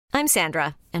I'm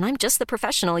Sandra, and I'm just the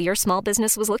professional your small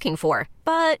business was looking for.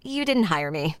 But you didn't hire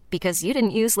me because you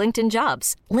didn't use LinkedIn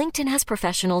Jobs. LinkedIn has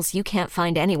professionals you can't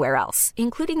find anywhere else,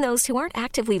 including those who aren't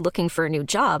actively looking for a new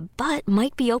job, but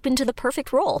might be open to the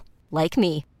perfect role, like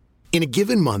me. In a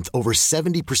given month, over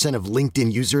 70% of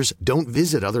LinkedIn users don't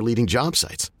visit other leading job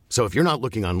sites. So if you're not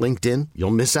looking on LinkedIn,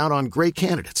 you'll miss out on great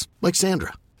candidates like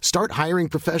Sandra. Start hiring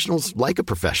professionals like a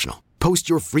professional. Post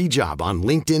your free job on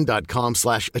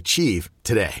linkedin.com/achieve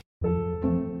today.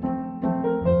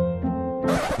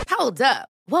 Hold up.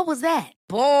 What was that?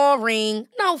 Boring.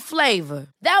 No flavor.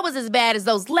 That was as bad as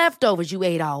those leftovers you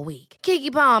ate all week.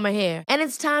 Keke Palmer here. And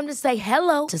it's time to say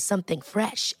hello to something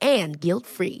fresh and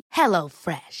guilt-free. Hello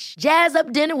Fresh. Jazz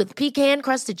up dinner with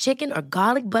pecan-crusted chicken or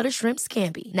garlic butter shrimp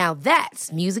scampi. Now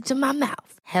that's music to my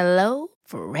mouth. Hello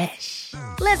Fresh.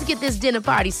 Let's get this dinner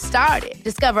party started.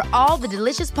 Discover all the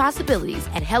delicious possibilities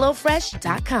at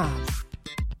hellofresh.com.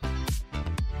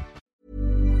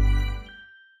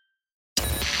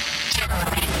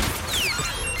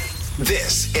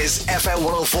 This is FM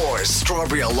 104's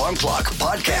Strawberry Alarm Clock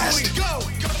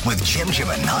Podcast with Jim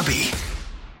and Nobby.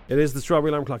 It is the Strawberry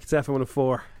Alarm Clock. It's FM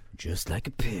 104. Just like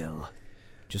a pill.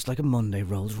 Just like a Monday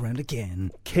rolls around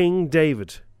again. King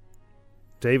David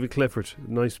Clifford.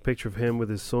 Nice picture of him with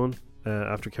his son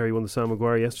after Kerry won the Sam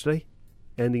Maguire yesterday,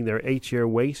 ending their 8-year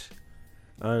wait.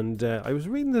 And I was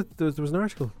reading that there was an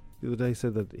article the other day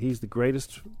said that he's the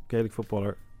greatest Gaelic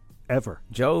footballer ever.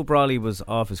 Joe Brawley was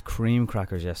off his cream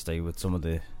crackers yesterday with some of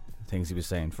the things he was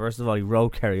saying. First of all, he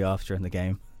wrote Kerry off during the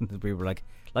game. We were like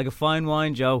a fine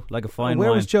wine, Joe, like a fine wine.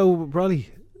 Where was Joe Brawley?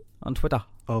 On Twitter.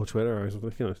 Oh, Twitter or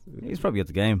something. You know, he's probably at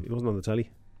the game. He wasn't on the telly.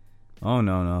 Oh,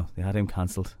 no. They had him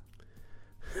cancelled.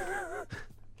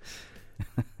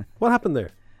 What happened there?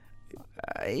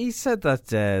 He said that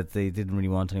they didn't really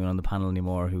want anyone on the panel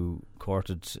anymore who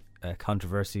courted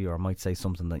controversy or might say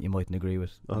something that you mightn't agree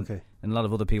with. Okay. In a lot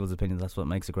of other people's opinions, that's what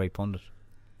makes a great pundit.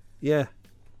 Yeah.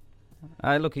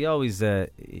 Look, he always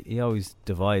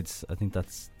divides. I think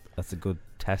that's a good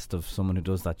test of someone who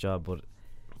does that job. But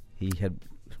he had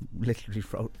literally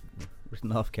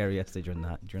written off Kerry yesterday during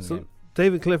the game.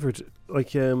 David Clifford,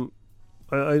 like,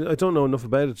 I don't know enough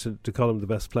about it to call him the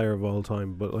best player of all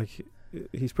time, but like,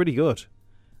 he's pretty good.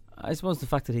 I suppose the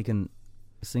fact that he can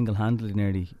single-handedly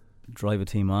nearly drive a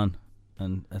team on,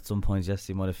 and at some points, yes,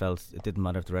 he might have felt it didn't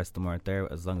matter if the rest of them weren't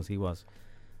there as long as he was.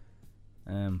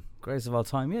 Greatest of all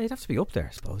time, yeah, he'd have to be up there,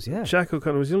 I suppose. Yeah, Shaq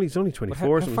O'Connor he's only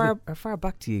 24. How far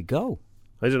back do you go?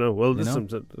 I don't know. Well, this is some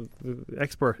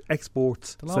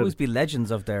exports. There'll always be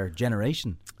legends of their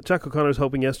generation. Jack O'Connor's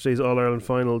hoping yesterday's All-Ireland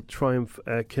final triumph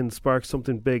can spark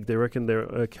something big. They reckon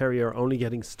their Kerry are only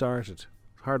getting started.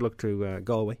 Hard luck to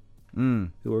Galway,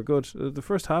 who were good. The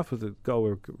first half of the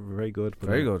Galway were very good.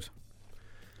 Very good.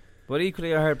 But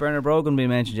equally, I heard Bernard Brogan being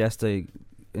mentioned yesterday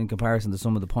in comparison to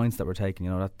some of the points that were taken.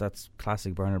 You know, that's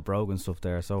classic Bernard Brogan stuff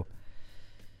there. So,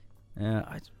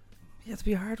 it's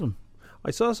be a hard one. I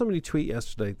saw somebody tweet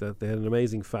yesterday that they had an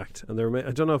amazing fact, and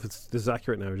I don't know if this is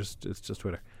accurate now, it's just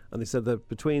Twitter. And they said that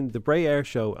between the Bray Air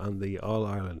Show and the All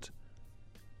Ireland,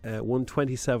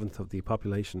 1/27th of the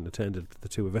population attended the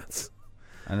two events.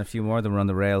 And a few more of them were on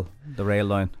the rail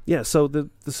line. Yeah, so the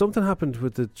something happened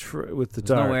with the There's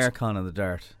dart. no aircon on the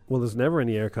dart. Well, there's never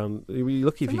any aircon. You'd be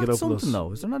lucky if you could open those. Something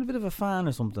though, is there not a bit of a fan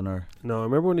or something? Or no, I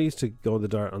remember when I used to go on the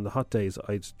dart on the hot days.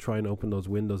 I'd try and open those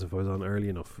windows if I was on early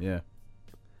enough. Yeah.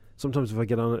 Sometimes if I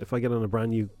get on a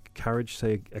brand new carriage,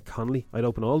 say a Connolly, I'd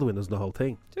open all the windows in the whole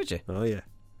thing. Did you? Oh yeah.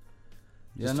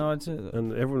 Yeah, no, it's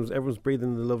and everyone's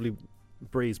breathing the lovely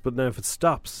breeze. But now if it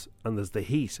stops and there's the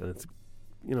heat and it's,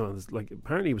 you know, it's like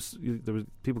apparently there was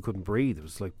people couldn't breathe. It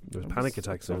was like there was panic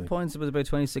attacks. At some points it was about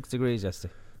 26 degrees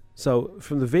yesterday. So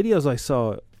from the videos I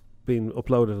saw being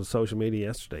uploaded on social media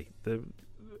yesterday,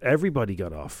 everybody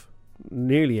got off.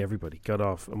 Nearly everybody got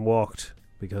off and walked.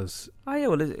 Because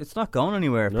it's not going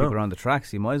anywhere if people are on the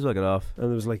tracks. You might as well get off. And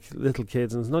there was like little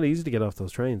kids, and it's not easy to get off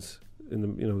those trains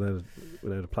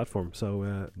without a platform. So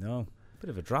no,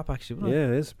 bit of a drop actually. Yeah,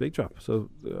 it is a big drop.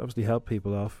 So obviously help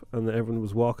people off, and everyone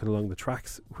was walking along the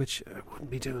tracks, which I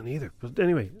wouldn't be doing either. But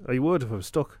anyway, I would if I was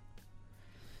stuck.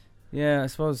 Yeah, I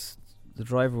suppose the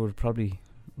driver would probably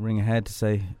ring ahead to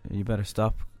say you better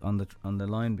stop on the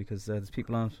line because there's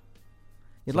people on it.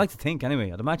 You'd like to think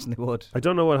anyway. I'd imagine they would. I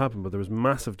don't know what happened, but there was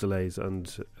massive delays and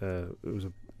it was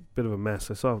a bit of a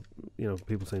mess. I saw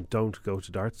people saying don't go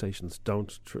to dart stations,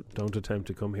 don't attempt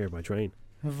to come here by train,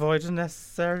 avoid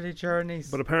unnecessary journeys.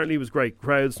 But apparently it was great.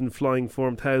 Crowds in flying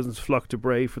form, thousands flocked to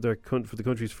Bray for the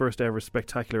country's first ever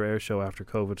spectacular air show after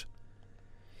COVID.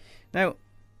 Now,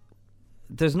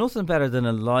 there's nothing better than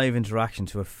a live interaction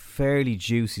to a fairly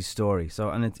juicy story. So,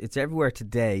 and it's everywhere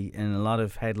today in a lot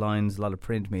of headlines, a lot of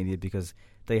print media, because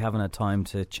they haven't had time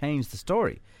to change the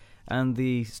story. And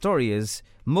the story is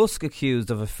Musk accused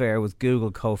of affair with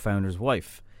Google co-founder's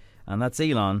wife. And that's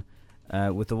Elon,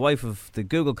 with the wife of the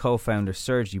Google co-founder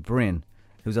Sergey Brin,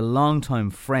 who's a longtime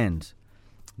friend.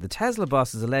 The Tesla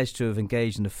boss is alleged to have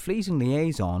engaged in a fleeting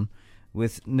liaison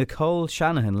with Nicole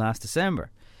Shanahan last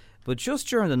December. But just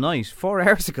during the night, 4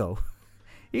 hours ago,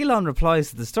 Elon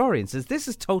replies to the story and says, "This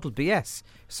is total BS.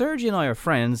 Sergey and I are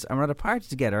friends and we're at a party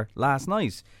together last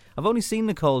night. I've only seen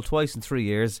Nicole twice in 3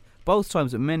 years, both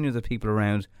times with many other people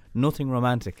around. Nothing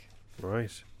romantic."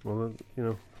 Right. Well,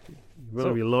 you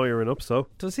better be lawyering up, so.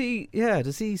 Does he,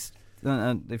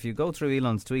 and if you go through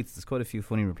Elon's tweets, there's quite a few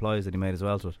funny replies that he made as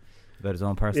well to it, about his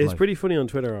own personal life. It's pretty funny on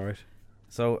Twitter, alright.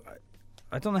 So,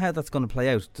 I don't know how that's going to play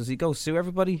out. Does he go sue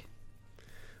everybody?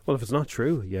 Well, if it's not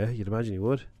true, yeah, you'd imagine he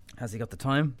would. Has he got the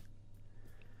time?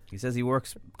 He says he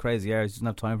works crazy hours. He doesn't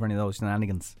have time for any of those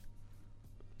shenanigans.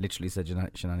 Literally said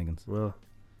shenanigans. Well,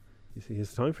 you see, he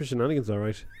has time for shenanigans,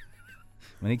 alright. How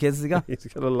many kids has he got? He's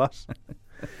got a lot.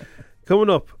 Coming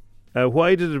up,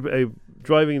 why did a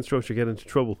driving instructor get into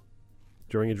trouble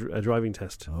during a driving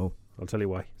test? Oh, I'll tell you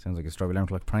why. Sounds like a Strawberry Alarm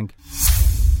Clock prank.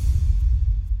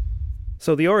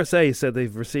 So the RSA said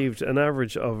they've received an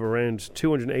average of around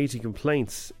 280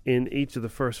 complaints in each of the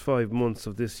first 5 months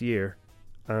of this year,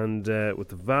 and with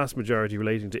the vast majority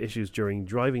relating to issues during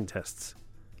driving tests.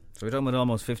 So we're talking about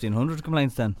almost 1,500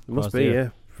 complaints then? It must be, yeah.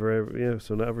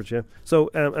 So an average, yeah. So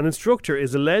an instructor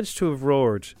is alleged to have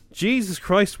roared, "Jesus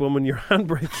Christ, woman, your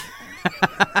handbrake,"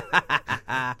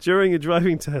 during a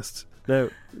driving test. Now,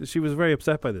 she was very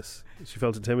upset by this. She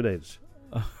felt intimidated.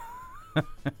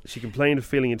 She complained of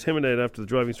feeling intimidated after the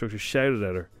driving instructor shouted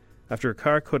at her. After her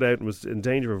car cut out and was in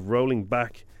danger of rolling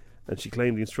back, and she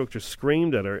claimed the instructor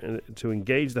screamed at her to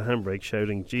engage the handbrake,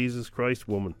 shouting, "Jesus Christ,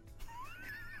 woman."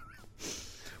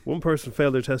 One person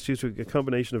failed their test due to a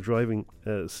combination of driving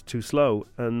too slow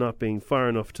and not being far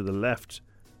enough to the left.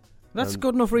 That's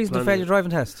good enough reason to fail your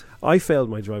driving test. I failed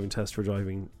my driving test for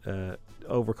driving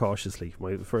overcautiously.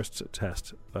 My first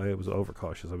test, I was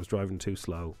overcautious. I was driving too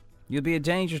slow. You'd be a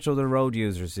danger to other road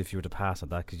users if you were to pass at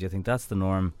that, because you think that's the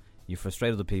norm. You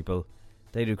frustrate other people.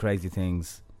 They do crazy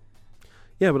things.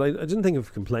 Yeah, but I didn't think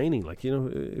of complaining. Like,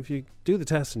 if you do the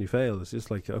test and you fail, it's just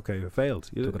like, okay, I failed.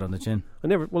 Took it on the chin. I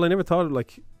never thought of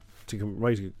to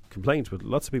write a complaint, but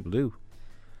lots of people do.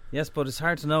 Yes, but it's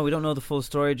hard to know. We don't know the full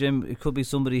story, Jim. It could be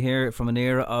somebody here from an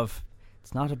era of,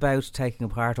 it's not about taking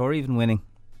apart or even winning.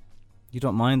 You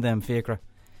don't mind them, Fiacre.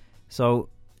 So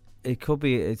it could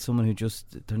be someone who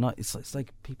they're not. It's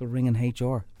like people ringing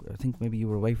HR. I think maybe you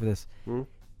were away for this.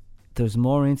 There's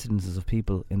more incidences of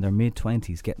people in their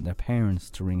mid-20s getting their parents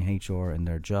to ring HR in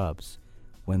their jobs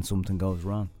when something goes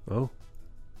wrong. Oh,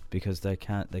 because they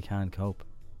can't cope.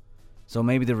 So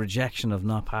maybe the rejection of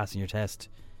not passing your test.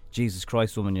 Jesus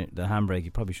Christ, woman, the handbrake.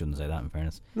 You probably shouldn't say that, in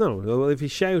fairness. No, well, if he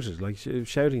shouted,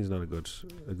 shouting is not a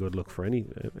good look for any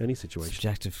situation.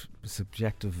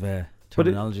 Subjective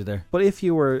terminology there. But if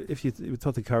you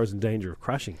thought the car was in danger of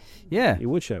crashing, yeah, you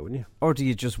would shout, wouldn't you? Or do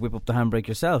you just whip up the handbrake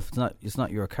yourself? It's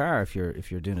not your car if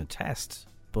you're doing a test.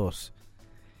 But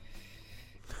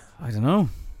I don't know.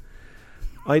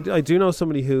 I do know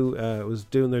somebody who was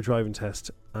doing their driving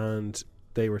test and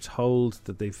they were told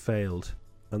that they failed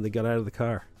and they got out of the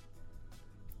car.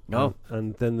 No.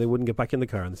 And then they wouldn't get back in the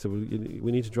car and they said, well,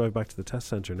 we need to drive back to the test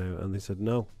centre now. And they said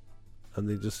no. And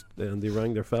they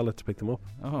rang their fella to pick them up.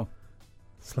 Oh.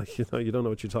 It's like, you don't know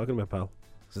what you're talking about, pal.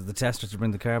 So the tester to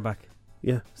bring the car back?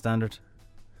 Yeah. Standard.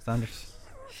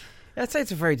 I'd say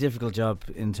it's a very difficult job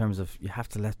in terms of you have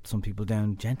to let some people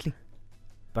down gently.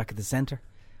 Back at the centre.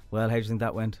 Well, how do you think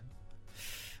that went?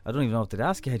 I don't even know if they'd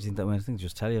ask you how do you think that went. I think they'd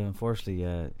just tell you, unfortunately,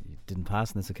 you didn't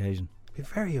pass on this occasion. It'd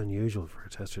be very unusual for a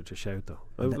tester to shout, though.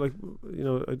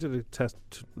 I did a test,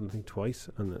 I think, twice,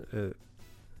 and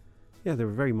they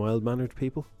were very mild-mannered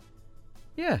people.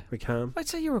 Yeah. Very calm. I'd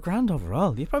say you were grand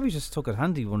overall. You probably just took it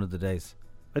handy one of the days.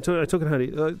 I took it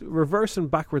handy. Reversing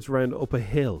backwards around up a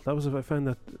hill. I found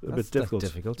that a bit difficult.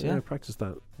 That's difficult, yeah. I practiced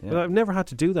that. Yeah. But I've never had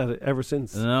to do that ever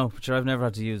since. No, but I've never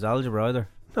had to use algebra either.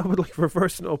 No, but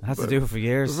reversing up. I had to do it for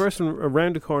years. Reversing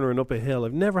around a corner and up a hill.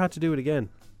 I've never had to do it again.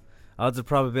 Odds of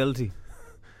probability.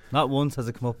 Not once has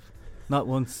it come up. Not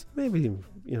once. Maybe,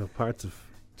 parts of...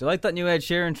 Do you like that new Ed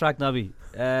Sheeran track, Nobby?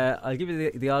 I'll give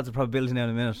you the odds of probability now in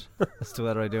a minute as to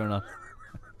whether I do or not.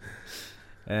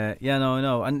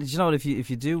 No. And you know what? If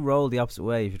you do roll the opposite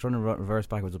way, if you're trying to reverse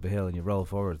backwards up a hill and you roll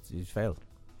forward, you fail.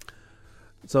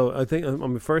 So I think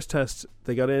on my first test,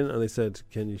 they got in and they said,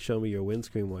 "Can you show me your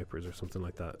windscreen wipers or something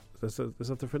like that?"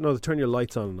 No, they turn your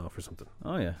lights on and off or something.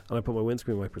 Oh yeah, And I put my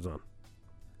windscreen wipers on.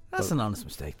 that's an honest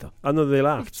mistake though. I know they You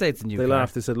laughed. could say it's a new They car.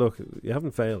 laughed. They said, "Look, you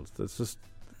haven't failed. It's just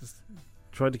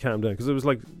tried to calm down because it was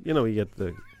like you get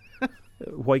the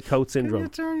white coat syndrome."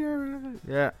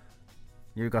 Yeah.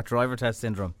 You got driver test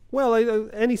syndrome. Well,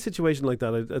 any situation like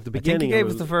that at the I think beginning, you gave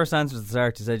us the first answer at the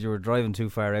start. You said you were driving too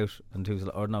far out and too.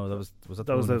 Or no, that was that the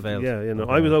that was one that failed. yeah. Okay.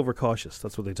 I was overcautious.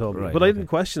 That's what they told me. Right, But I okay. didn't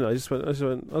question it. I just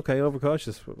went, okay,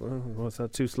 overcautious. Was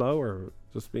that too slow or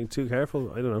just being too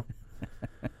careful? I don't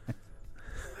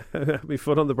know. My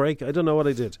foot on the brake. I don't know what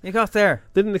I did. You got there.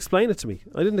 Didn't explain it to me.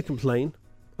 I didn't complain.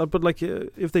 But like,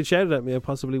 if they'd shouted at me, I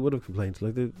possibly would have complained.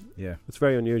 Like, Yeah. it's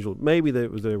very unusual. Maybe they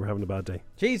were having a bad day.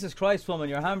 Jesus Christ, woman,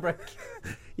 your handbrake.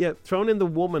 Yeah, thrown in the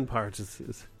woman part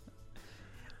is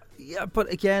Yeah,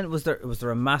 but again, was there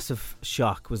a massive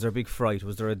shock? Was there a big fright?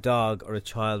 Was there a dog or a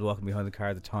child walking behind the car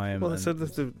at the time? well. They And said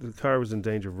that the car was in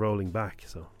danger of rolling back,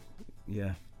 so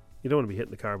yeah. you don't want to be hitting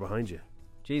the car behind you.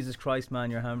 Jesus Christ, man,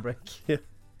 your handbrake. Yeah.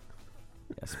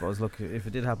 I suppose, look, if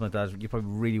it did happen like that, you probably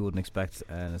really wouldn't expect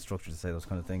an instructor to say those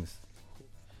kind of things.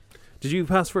 Did you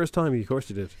pass first time? Of course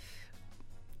you did.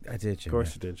 I did, Of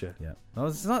course you did, yeah. Yeah. No,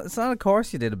 it's not a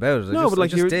course you did about it. No, but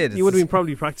like I just did. you would have been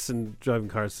probably practicing driving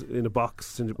cars in a box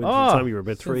since the time you were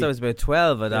about 3. Since I was about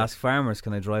 12, I'd Yeah. ask farmers,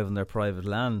 can I drive on their private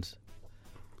land?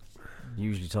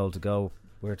 Usually told to go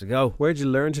where to go. Where'd you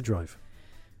learn to drive?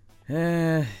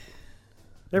 Uh,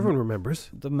 Everyone remembers.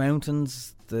 the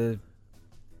mountains, the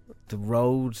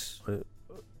road,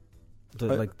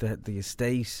 the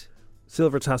estate.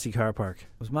 Silver Tassie car park, I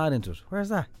was mad into it. Where's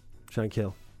that?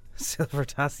 Shankill. Silver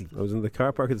Tassie. I was in the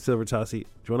car park at the Silver Tassie. Do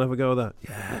you want to have a go at that?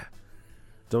 Yeah.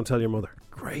 Don't tell your mother.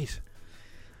 Great.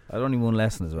 I'd only one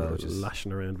lesson as well, which is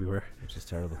lashing around we were.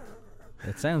 terrible.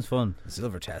 It sounds fun.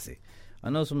 Silver Tassie. I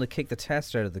know someone that kicked the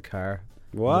test out of the car.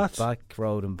 What? On the back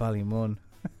road in Ballymun.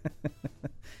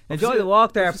 Enjoy the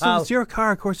walk there, So pal. it's your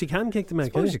car, of course you can kick them I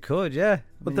out, can suppose you? you could, yeah.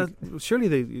 But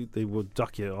surely they would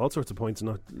dock you all sorts of points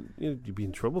and not you'd be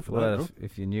in trouble for Well, that. No?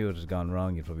 if you knew it had gone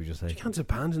wrong, you'd probably just say, You can't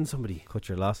abandon somebody cut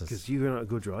your losses. because you're not a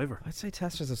good driver. I'd say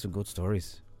testers have some good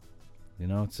stories. You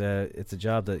know, it's a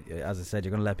job that, as I said, you're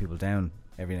going to let people down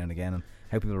every now and again, and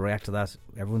how people react to that,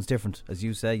 everyone's different. As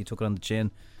you say, you took it on the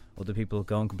chin. Other people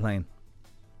go and complain.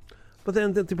 But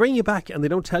then they bring you back and they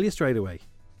don't tell you straight away,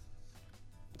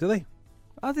 do they?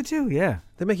 Oh, they do, yeah.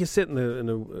 They make you sit on a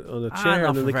not chair and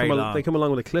for then they very long. they come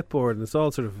along with a clipboard and it's all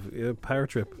sort of power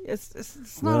trip.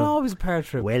 It's not Well, always a power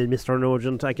trip. Well, Mr.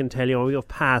 Nugent, I can tell you you've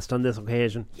passed on this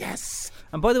occasion. Yes.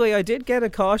 And by the way, I did get a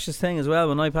cautious thing as well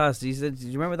when I passed. He said, "Did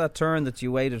you remember that turn that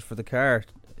you waited for the car?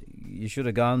 You should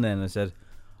have gone then." I said,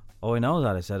 "Oh, I know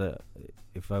that." I said,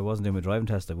 "If I wasn't doing my driving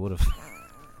test, I would have."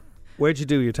 Where'd you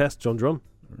do your test, John Drum?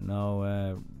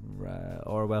 No,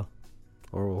 Orwell,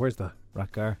 Or where's that?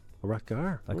 Rathgar,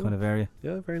 Rathgar. that kind of area.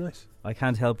 Yeah, very nice. I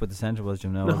can't help with the centre was,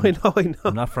 Jim. No, No, I know.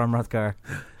 I'm not from Rathgar.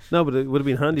 No, but it would have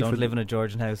been I handy. don't for live in a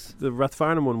Georgian house. the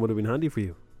Rathfarnham one would have been handy for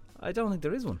you. I don't think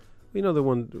there is one. You know the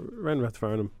one around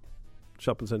Rathfarnham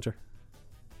shopping centre.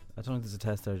 I don't think there's a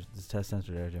test there. There's a test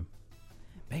centre there, Jim.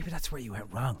 Maybe that's where you went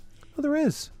wrong. Oh, there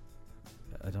is.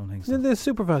 I don't think Yeah, so. there's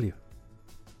Super Value.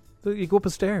 You go up the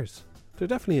stairs. There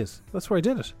definitely is. That's where I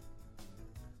did it.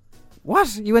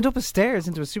 What? You went up a stairs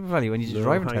into a Super Value when you did a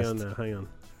driving hang test? on now, hang on.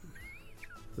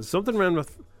 There's something around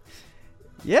with.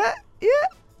 Yeah.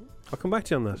 I'll come back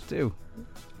to you on that. Do.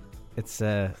 It's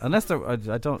unless there, I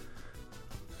don't.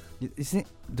 You see,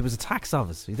 there was a tax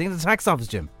office. You think of the tax office,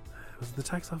 Jim? Was it the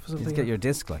tax office? You just get your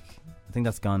disc, like. I think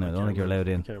that's gone now. I don't think you're allowed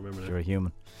in. I can't remember. If you're a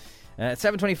human.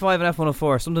 7:25 at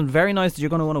F104. Something very nice that you're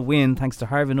going to want to win, thanks to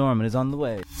Harvey Norman, is on the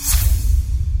way.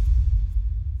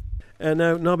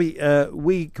 Now, Nobby,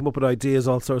 we come up with ideas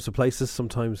all sorts of places.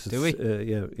 Sometimes, Do we?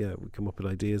 Yeah, we come up with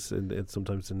ideas, and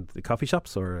sometimes in the coffee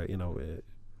shops, or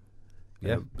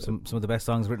Yeah, some of the best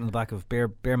songs written on the back of beer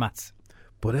mats.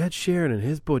 But Ed Sheeran and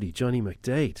his buddy Johnny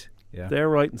McDade, Yeah. they're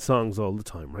writing songs all the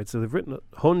time, right? So they've written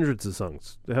hundreds of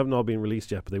songs. They haven't all been released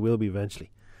yet, but they will be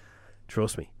eventually.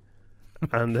 Trust me.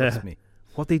 And Trust me.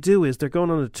 what they do is they're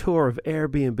going on a tour of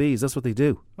Airbnbs. That's what they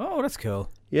do. Oh, that's cool.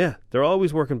 Yeah, they're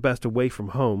always working best away from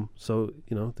home. So,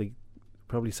 they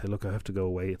probably say, look, I have to go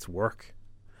away. It's work.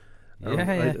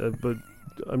 But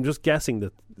I'm just guessing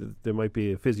that there might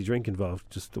be a fizzy drink involved,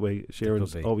 just the way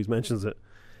Sheeran be. always mentions it.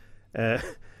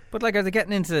 But like, are they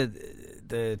getting into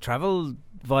the travel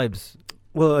vibes?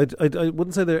 Well, I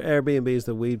wouldn't say they're Airbnbs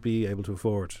that we'd be able to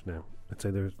afford now. I'd say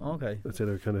they're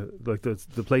kind of like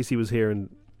the place he was here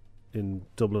in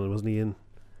Dublin. Wasn't he in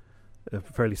a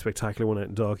fairly spectacular one out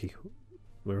in Dalkey?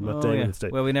 where Matt Damon had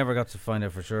stayed. Well, we never got to find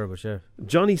out for sure, but yeah.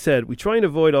 Johnny said, we try and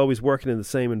avoid always working in the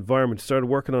same environment. Started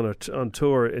working on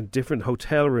tour in different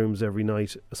hotel rooms every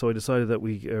night, so I decided that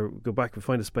we go back and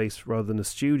find a space rather than a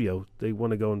studio. They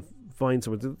want to go and find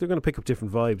somewhere. They're going to pick up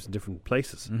different vibes in different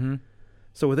places. Mm-hmm.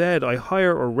 So with Ed, I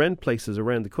hire or rent places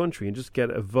around the country and just get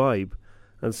a vibe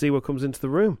and see what comes into the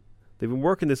room. They've been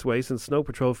working this way since Snow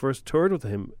Patrol first toured with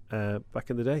him back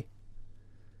in the day.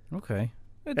 Okay.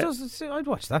 I'd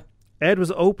watch that. Ed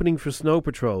was opening for Snow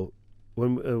Patrol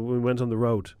when we went on the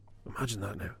road. Imagine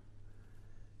that now.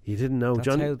 He didn't know. That's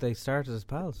Johnny, how they started as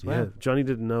pals. yeah, Wow. Johnny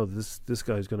didn't know this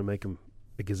guy's going to make him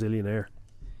a gazillionaire.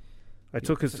 I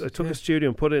took a studio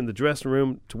and put it in the dressing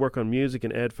room to work on music,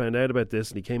 and Ed found out about this,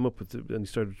 and he came up with and he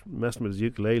started messing with his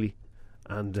ukulele,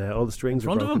 and all the strings In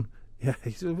were front of broken. him? Yeah,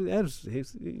 he's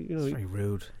Very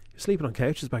rude. he was sleeping on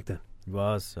couches back then. He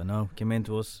was, I know. Came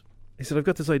into us. He said, I've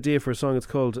got this idea for a song. It's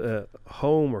called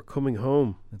Home or Coming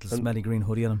Home. Little And smelly green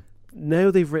hoodie on him. now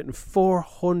they've written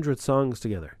 400 songs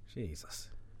together. Jesus.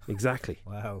 Exactly.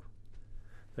 Wow.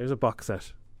 There's a box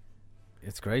set.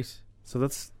 It's great. So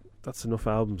that's enough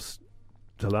albums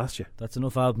to last you. That's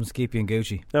enough albums to keep you in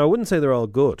Gucci. Now, I wouldn't say they're all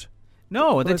good.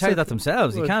 No, Well, they I tell you said- that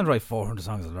themselves. You well, can't write 400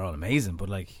 songs and they're all amazing, but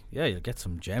you'll get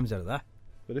some gems out of that.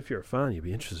 But if you're a fan, you'd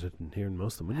be interested in hearing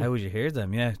most of them, wouldn't How you? would you hear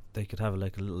them? Yeah, they could have a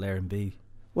little R&B.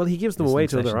 Well, he gives them listening away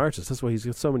to other session. artists. That's why he's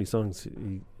got so many songs.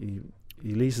 He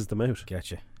leases them out.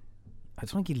 Get you. I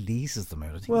don't think he leases them out.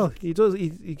 I think Well, he does. He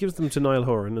gives them to Niall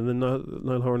Horan, and then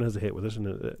Niall Horan has a hit with it, and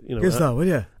will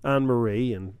you? Anne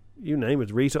Marie, and you name it,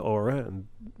 Rita Ora, and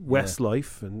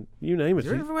Westlife, and you name it.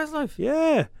 He's written for Westlife.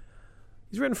 Yeah,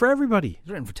 he's written for everybody.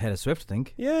 He's written for Taylor Swift, I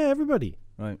think. Yeah, everybody.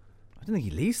 Right. I didn't think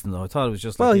he leased them though. I thought it was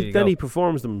just Well, here you then go. he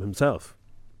performs them himself.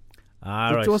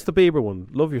 Right. What's the Bieber one?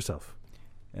 Love Yourself.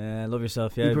 Love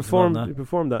Yourself, yeah. He performed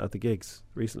that at the gigs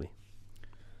recently.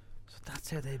 So that's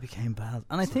how they became pals.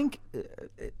 And I think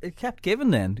it kept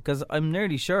giving then, because I'm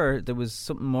nearly sure there was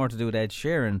something more to do with Ed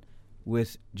Sheeran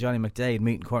with Johnny McDaid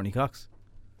meeting Courtney Cox.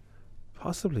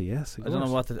 Possibly, yes. I don't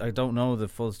know I don't know the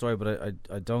full story, but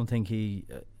I don't think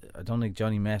I don't think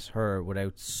Johnny met her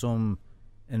without some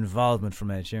involvement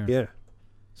from Ed Sheeran. Yeah,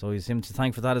 So he's him to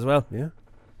thank for that as well. yeah.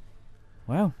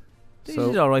 Wow. He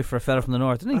So- did all right for a fella from the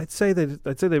north, didn't he? I'd say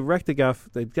they wrecked the gaff.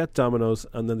 They'd get Domino's,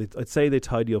 and then I'd say they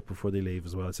tidy up before they leave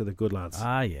as well. I'd say they're good lads.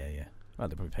 Yeah. Well,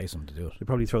 they probably pay someone to do it. They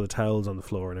probably throw the towels on the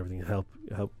floor and everything and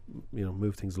help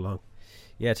move things along.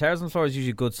 Yeah, towels on the floor is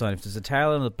usually a good sign. If there's a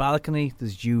towel on the balcony,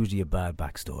 there's usually a bad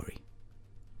backstory.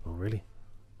 Oh, really?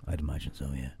 I'd imagine so,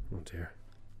 yeah. Oh dear.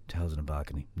 Towels on a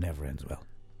balcony never ends well.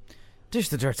 Dish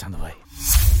the dirt's on the way.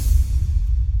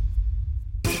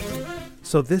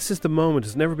 So this is the moment.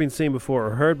 It's never been seen before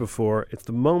or heard before. It's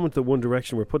the moment that One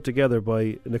Direction were put together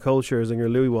by Nicole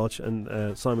Scherzinger, Louis Walsh,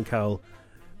 and Simon Cowell.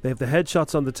 They have the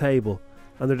headshots on the table,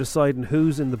 and they're deciding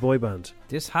who's in the boy band.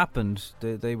 This happened.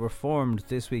 They were formed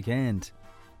this weekend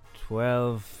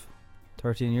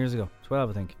 13 years ago. 12,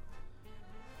 I think.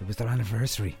 It was their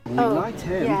anniversary. We liked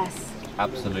him. Yes.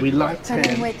 Absolutely. We liked Turning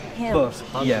him. with him. But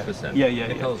 100%. yeah.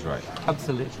 Nicole's right.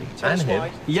 Absolutely. And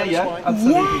him. Yeah,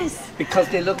 absolutely. Yes. Because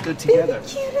they look good They're together. the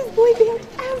cutest boy band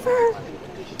ever.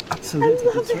 Absolutely.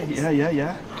 I love That's right. it.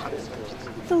 Yeah.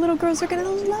 The little girls are gonna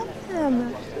love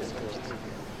them.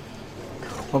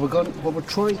 What we're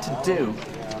trying to do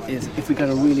is, if we got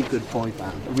a really good boy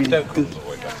band,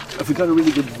 if we got a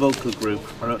really good vocal group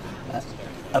or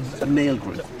a male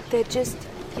group. They're just,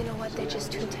 you know what? They're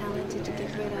just too talented to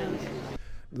get rid of.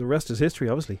 The rest is history,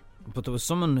 obviously. But there was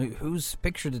someone whose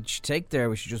picture did she take there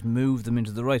where she just moved them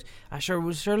into the right. Was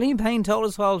Charlene Payne told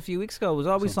us all a few weeks ago. It was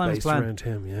always So Simon's based plan. around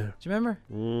him, yeah. Do you remember?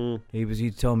 Mm.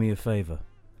 He told me a favour.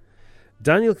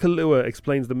 Daniel Kaluuya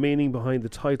explains the meaning behind the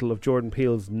title of Jordan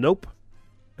Peele's Nope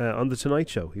on The Tonight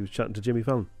Show. He was chatting to Jimmy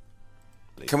Fallon.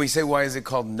 Can we say why is it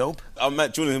called Nope? I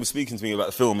met Julian, he was speaking to me about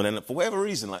the film, and then for whatever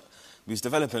reason, we was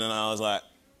developing, and I was like,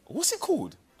 what's it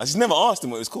called? I just never asked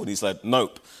him what it was called. He's like,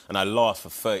 Nope. And I laughed for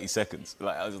 30 seconds.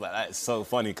 I was like, that is so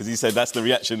funny, because he said that's the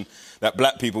reaction that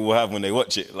black people will have when they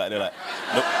watch it. They're like,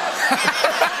 nope.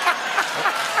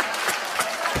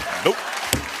 Nope.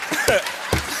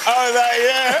 I was like,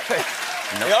 yeah.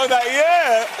 Nope.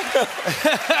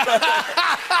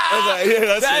 I was like,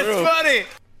 yeah. That's real. funny.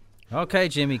 Okay,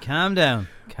 Jimmy, calm down.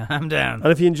 Calm down.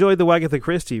 And if you enjoyed the Wagatha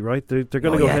Christie, right, they're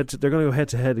going to go yeah. head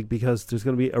to head because there's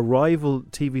going to be a rival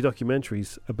TV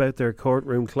documentaries about their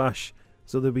courtroom clash.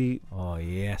 So there'll be Oh,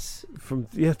 yes.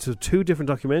 to two different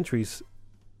documentaries.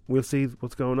 We'll see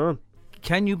what's going on.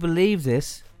 Can you believe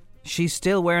this? She's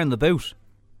still wearing the boot.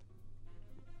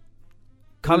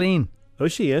 Colleen. Oh,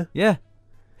 is she? Yeah. Yeah.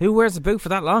 Who wears the boot for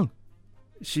that long?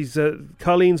 She's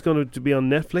Colleen's going to be on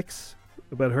Netflix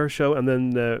about her show, and then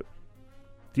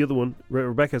the other one,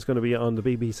 Rebecca's going to be on the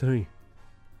BBC.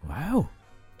 Wow.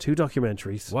 2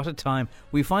 documentaries. What a time.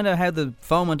 We find out how the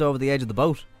phone went over the edge of the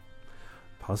boat.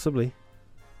 Possibly.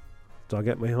 Do I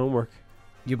get my homework?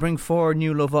 You bring 4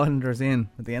 new Love Islanders in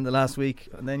at the end of last week,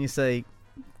 and then you say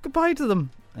goodbye to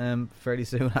them fairly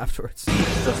soon afterwards.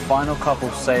 The final couple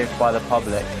saved by the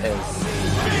public is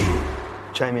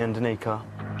Jamie and Danica.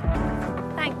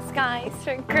 Thanks, guys,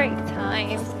 for a great time.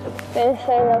 They're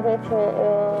so lovely to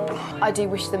meet you. I do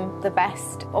wish them the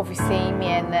best. Obviously, me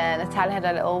and Natalia had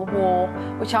a little war,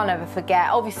 which I'll never forget.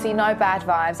 Obviously, no bad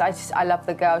vibes. I love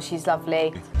the girl. She's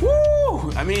lovely.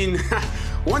 Woo! I mean,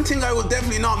 one thing I will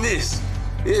definitely not miss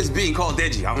is being called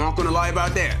Deji. I'm not going to lie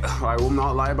about that. I will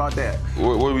not lie about that.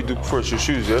 What do we do first? Your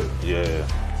shoes, yeah?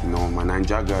 Yeah. You know, my 9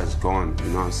 Jaguar is gone. You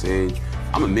know what I'm saying?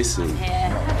 I'm a missing.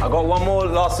 I got one more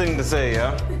last thing to say,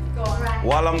 yeah? Go on, right.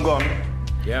 While I'm gone,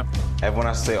 yeah, everyone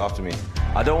has to say it after me.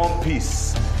 I don't want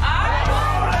peace.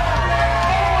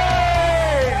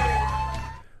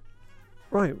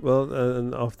 Right, well,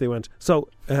 and off they went. So,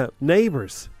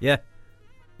 Neighbours. Yeah.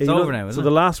 It's over now, isn't it? So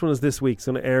the last one is this week. It's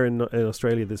going to air in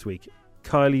Australia this week.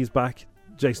 Kylie's back.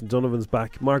 Jason Donovan's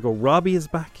back. Margot Robbie is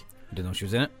back. Didn't know she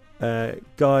was in it.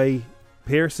 Guy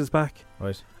Pearce is back.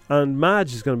 Right. And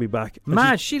Madge is going to be back.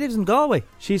 Madge, she lives in Galway.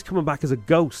 She's coming back as a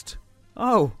ghost.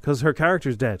 Oh. Because her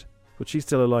character's dead. But she's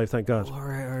still alive, thank God. Oh,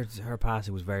 her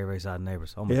passing was very, very sad in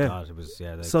Neighbours. Oh my God, it was,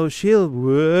 yeah. So she'll,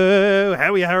 whoa,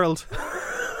 Howie Harold.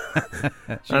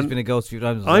 She's been a ghost a few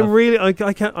times. I'm really, I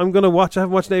can't, I'm going to watch, I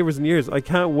haven't watched Neighbours in years. I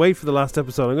can't wait for the last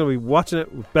episode. I'm going to be watching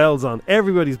it with bells on.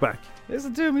 Everybody's back.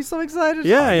 Listen to me, so excited.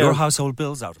 Yeah, Your household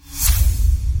bills out.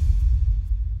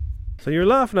 So you were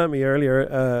laughing at me earlier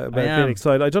about being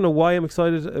excited. I don't know why I'm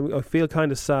excited. I feel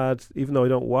kind of sad, even though I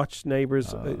don't watch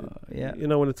Neighbours. Yeah. You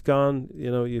know, when it's gone,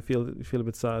 you know, you feel a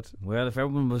bit sad. Well, if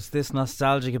everyone was this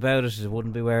nostalgic about it, it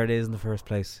wouldn't be where it is in the first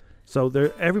place. So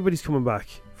everybody's coming back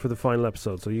for the final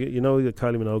episode. So you know that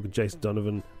Kylie Minogue and Jason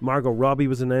Donovan. Margot Robbie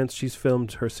was announced. She's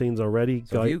filmed her scenes already.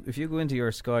 So if you go into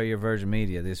your Sky, your Virgin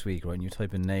Media this week, right, and you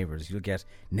type in Neighbours, you'll get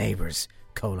Neighbours,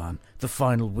 the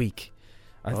final week.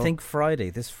 I think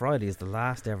this Friday is the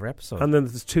last ever episode. And then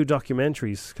there's 2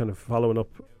 documentaries kind of following up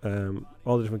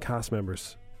all the different cast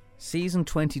members. Season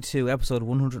 22, episode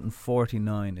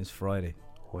 149 is Friday.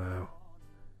 Wow.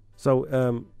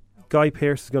 So Guy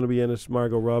Pearce is going to be in it,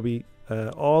 Margot Robbie.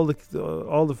 All the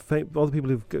people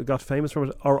who've got famous from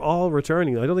it are all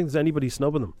returning. I don't think there's anybody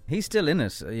snubbing them. He's still in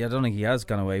it. I don't think he has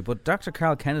gone away. But Dr.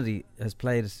 Carl Kennedy has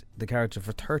played the character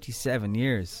for 37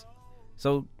 years.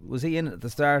 So was he in it at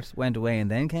the start, went away, and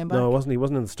then came back? No, he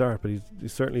wasn't in the start, but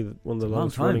he's certainly one of the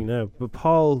longest running now. But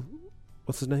Paul,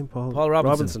 what's his name? Paul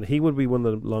Robinson. He would be one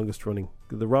of the longest running.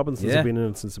 The Robinsons have been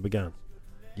in it since it began.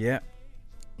 Yeah.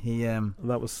 He and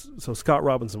that was Scott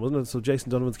Robinson, wasn't it? So Jason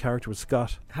Donovan's character was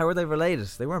Scott. How were they related?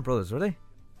 They weren't brothers, were they?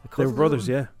 They were brothers,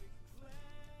 yeah.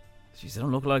 Jeez, they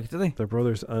don't look like it, do they? They're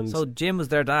brothers, and so Jim was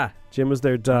their dad.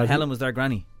 And Helen was their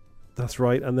granny. That's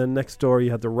right. And then next door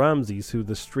you had the Ramseys, who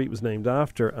the street was named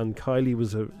after, and Kylie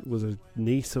was a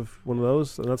niece of one of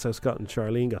those, and that's how Scott and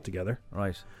Charlene got together.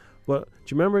 Right. Well, do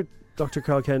you remember Dr.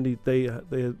 Carl Kennedy? They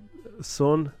had a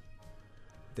son.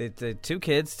 They 2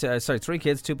 kids. 3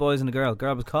 kids, 2 boys and a girl.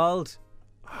 Girl was called.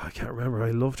 I can't remember.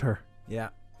 I loved her. Yeah.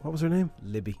 What was her name?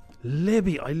 Libby.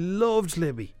 I loved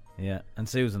Libby. Yeah, and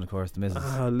Susan, of course, the missus.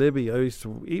 Libby. I used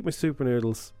to eat my super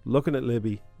noodles, looking at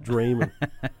Libby, dreaming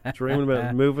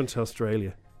about moving to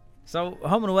Australia. So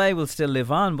Home and Away will still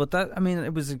live on, but that, I mean,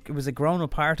 it was a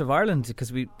grown-up part of Ireland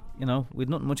because we'd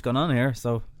nothing much going on here.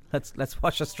 So let's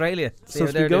watch Australia. So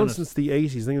it's been going since the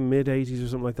 80s, I think the mid 80s or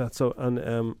something like that. So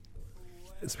and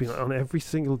it's been on every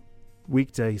single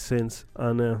weekday since,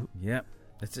 and yeah.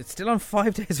 It's still on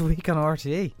 5 days a week on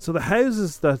RTE. So the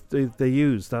houses that they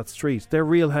use, that street, they're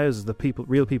real houses that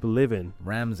real people live in.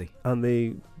 Ramsey. And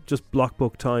they just block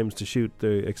book times to shoot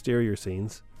the exterior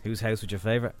scenes. Whose house was your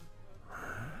favourite?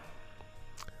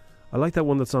 I like that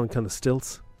one that's on kind of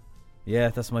stilts. Yeah,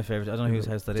 that's my favourite. I don't know whose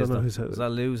house that is. Is that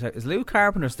Lou's house? Is Lou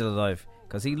Carpenter still alive?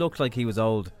 Because he looked like he was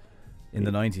old in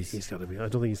the 90s. He's got to be. I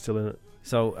don't think he's still in it.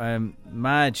 So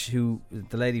Madge, who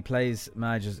the lady plays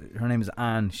Madge, her name is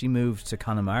Anne. She moved to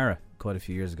Connemara quite a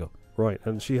few years ago. Right,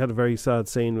 and she had a very sad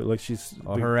scene. Like she's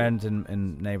her end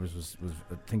in Neighbours was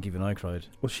I think even I cried.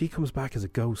 Well, she comes back as a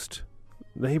ghost.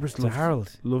 Neighbours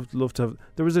loved to have.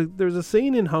 There was a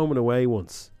scene in Home and Away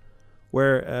once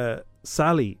where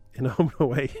Sally in Home and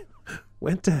Away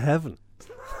went to heaven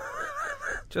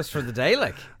just for the day,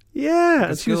 like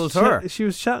yeah. She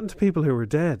was chatting to people who were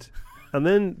dead. And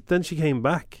then she came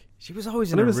back. She was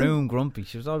always in her room grumpy.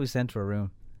 She was always sent to her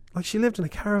room. Like she lived in a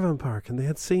caravan park and they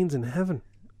had scenes in heaven.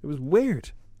 It was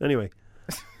weird. Anyway,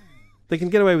 they can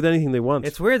get away with anything they want.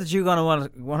 It's weird that you're going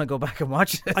to want to go back and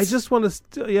watch this. I just want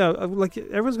to, like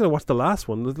everyone's going to watch the last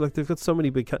one. Like they've got so many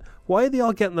big. Why are they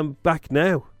all getting them back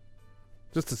now?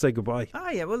 Just to say goodbye.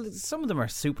 Yeah, well, some of them are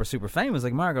super, super famous,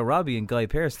 like Margot Robbie and Guy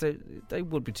Pearce. They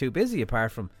would be too busy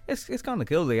apart from... It's kind of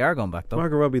cool they are going back, though.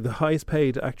 Margot Robbie, the highest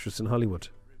paid actress in Hollywood.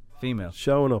 Female.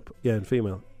 Showing up, and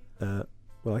female.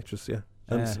 Actress, yeah.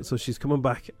 And so she's coming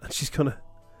back, and she's going to...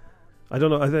 I don't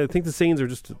know, I think the scenes are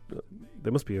just...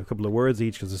 there must be a couple of words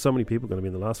each, because there's so many people going to be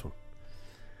in the last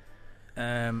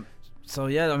one. So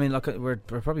yeah, I mean, look, we're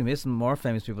probably missing more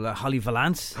famous people. Holly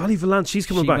Valance. Holly Valance, she's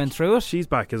coming back. She went through it. She's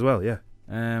back as well, yeah.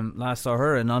 Last saw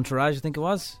her in Entourage, I think it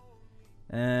was.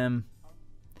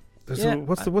 What's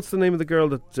the name of the girl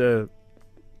that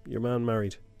your man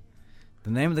married?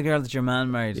 The name of the girl that your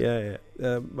man married? Yeah.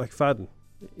 McFadden.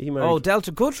 He married.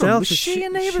 Delta Goodrum. Was she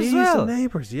in Neighbours as well? She's in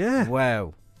Neighbours, yeah.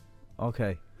 Wow.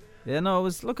 Okay. Yeah, no, it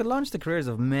was. Look, it launched the careers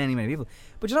of many, many people.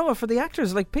 But you know what? For the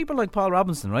actors, like people like Paul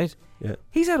Robinson, right? Yeah.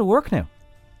 He's out of work now.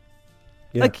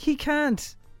 Yeah. Like he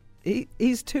can't.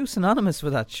 He's too synonymous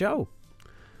with that show.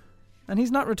 And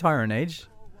he's not retiring age.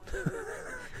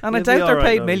 And I doubt they're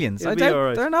paid millions. I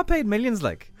doubt they're not paid millions.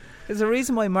 Like, there's a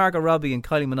reason why Margot Robbie and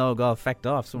Kylie Minogue all fecked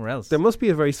off somewhere else. There must be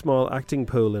a very small acting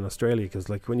pool in Australia, because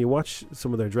like when you watch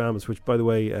some of their dramas, which by the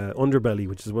way, Underbelly,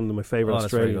 which is one of my favourite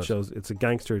Australian shows, it's a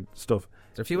gangster stuff.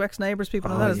 There are a few ex-neighbours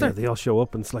people in that, is there? They all show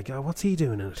up and it's like, what's he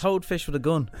doing in it? Toadfish with a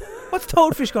gun. What's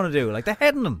Toadfish going to do? Like, they're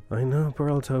heading him. I know, poor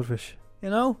old Toadfish. You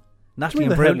know? Natalie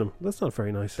Imbruglia. That's not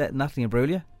very nice. Natalie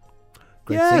Imbruglia.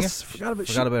 Great singer.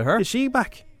 Forgot about her. Is she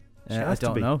back? I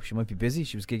don't know. She might be busy.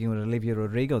 She was gigging with Olivia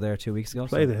Rodrigo there 2 weeks ago.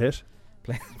 Play the hit.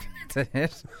 Play the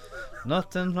hit.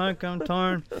 Nothing like I'm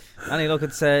torn. Anyway, look,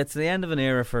 it's the end of an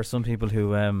era for some people who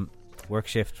work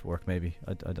shift work, maybe.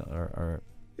 I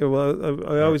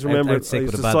always remember I used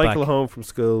to cycle home from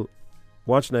school,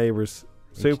 watch Neighbours,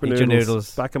 Super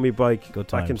Noodles, back on my bike,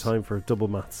 back in time for double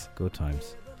maths. Good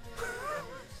times.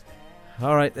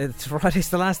 Alright, it's Friday, it's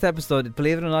the last episode.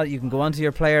 Believe it or not, you can go onto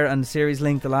your player and series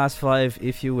link the last 5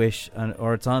 if you wish,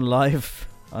 or it's on live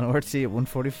on RT at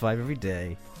 1:45 every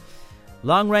day.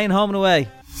 Long rain home and away.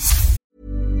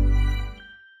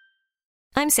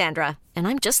 I'm Sandra, and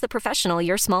I'm just the professional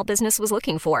your small business was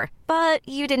looking for. But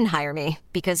you didn't hire me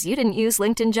because you didn't use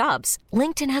LinkedIn Jobs.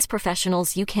 LinkedIn has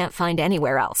professionals you can't find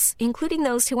anywhere else, including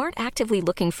those who aren't actively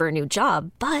looking for a new job,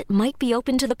 but might be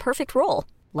open to the perfect role,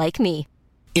 like me.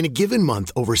 In a given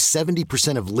month, over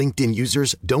 70% of LinkedIn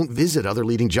users don't visit other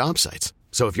leading job sites.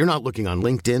 So if you're not looking on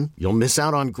LinkedIn, you'll miss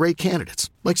out on great candidates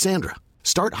like Sandra.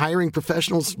 Start hiring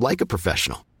professionals like a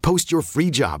professional. Post your free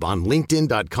job on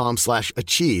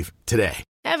linkedin.com/achieve today.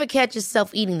 Ever catch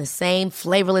yourself eating the same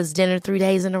flavorless dinner 3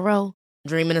 days in a row?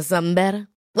 Dreaming of something better?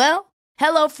 Well,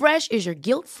 HelloFresh is your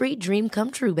guilt-free dream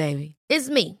come true, baby. It's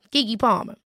me, Keke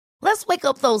Palmer. Let's wake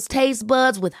up those taste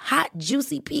buds with hot,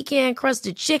 juicy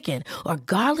pecan-crusted chicken or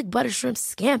garlic butter shrimp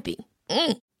scampi.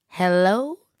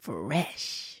 Hello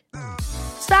Fresh.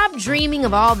 Stop dreaming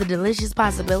of all the delicious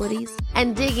possibilities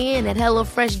and dig in at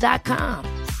HelloFresh.com.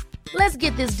 Let's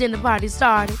get this dinner party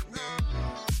started.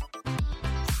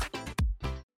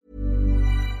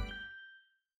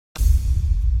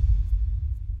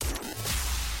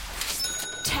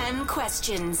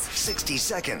 Questions. 60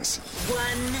 seconds.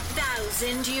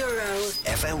 €1,000.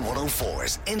 FM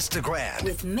 104's Instagram.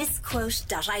 With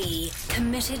misquote.ie.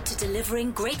 Committed to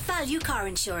delivering great value car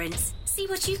insurance. See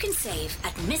what you can save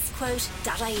at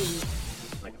misquote.ie.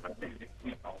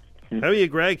 How are you,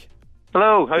 Greg?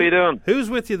 Hello, how are you doing? Who's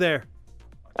with you there?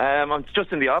 I'm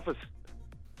just in the office.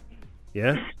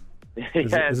 Yeah?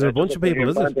 Is there a bunch of people,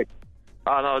 is it?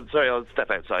 Oh, no, sorry, I'll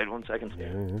step outside 1 second.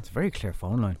 Yeah. It's a very clear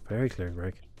phone line. Very clear,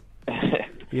 Greg.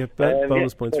 You have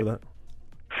bonus points for that.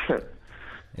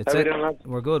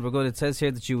 We're good. It says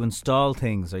here that you install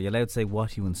things. Are you allowed to say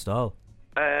what you install?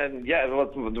 Yeah,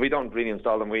 well, we don't really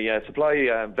install them. We supply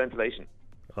ventilation.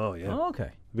 Oh, yeah. Oh,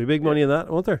 okay. There'll be big money in that,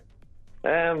 won't there?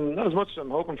 Not as much as I'm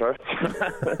hoping for.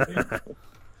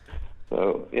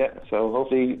 So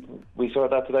hopefully we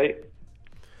sort that today.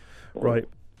 Right.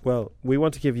 Well, we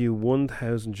want to give you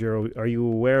 €1,000. Are you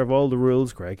aware of all the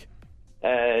rules, Greg?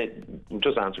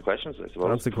 Just answer questions, I suppose.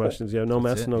 Answer questions, yeah. No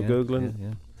messing, no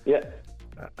Googling. Yeah.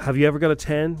 Have you ever got a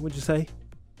 10, would you say?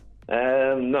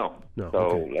 No. No. So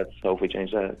okay. Let's hope we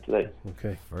change that today.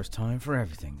 Okay. First time for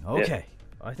everything. Okay.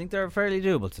 Yeah. I think they're fairly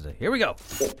doable today. Here we go.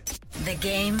 The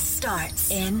game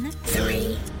starts in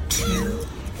 3, 2,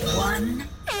 1.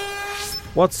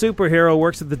 What superhero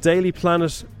works at the Daily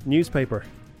Planet newspaper?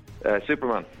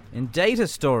 Superman. In data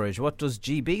storage, what does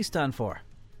GB stand for?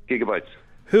 Gigabytes.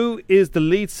 Who is the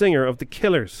lead singer of The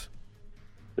Killers?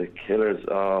 The Killers.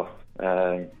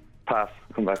 Pass.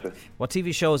 Come back to it. What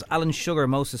TV show is Alan Sugar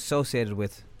most associated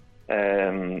with?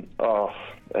 You're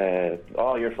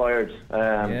fired.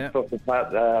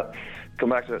 Come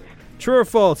back to it. True or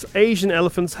false? Asian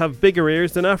elephants have bigger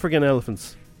ears than African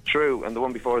elephants. True, and the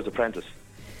one before is Apprentice.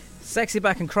 Sexy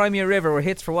Back and Cry Me a River were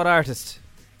hits for what artist?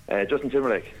 Justin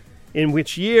Timberlake. In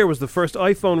which year was the first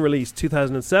iPhone released?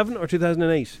 2007 or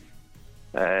 2008?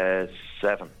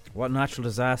 7. What natural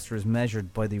disaster is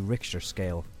measured by the Richter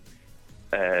scale?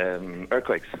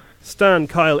 Earthquakes. Stan,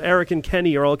 Kyle, Eric and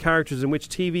Kenny are all characters in which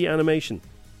TV animation?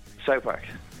 South Park.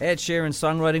 Ed Sheeran's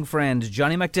songwriting friend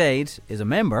Johnny McDade is a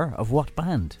member of what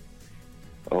band?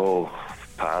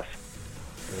 Pass.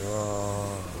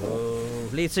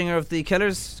 Lead singer of The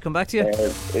Killers, come back to you.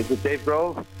 Is it Dave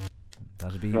Grohl?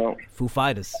 That'd be Foo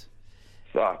Fighters.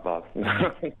 Bob.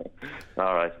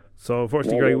 All right. So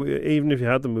unfortunately, Greg, even if you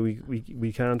had them,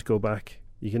 we can't go back.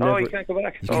 You can you can't go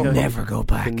back. You can never go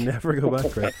back. You can never go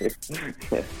back, Greg.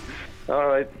 All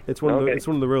right. It's one of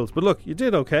the rules. But look, you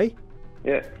did okay.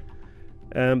 Yeah.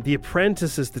 The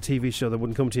Apprentice is the TV show that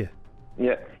wouldn't come to you.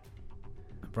 Yeah.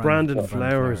 Brandon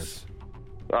Flowers.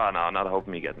 Oh no, not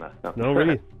hoping me getting that. No,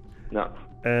 really? No.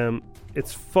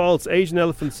 It's false. Asian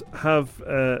elephants have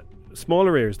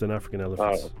smaller ears than African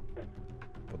elephants.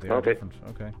 But they are different.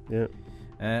 Okay. Yeah.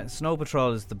 Snow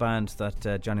Patrol is the band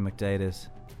that Johnny McDade is.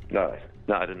 No,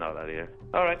 I didn't know that either.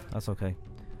 All right. That's okay.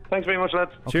 Thanks very much,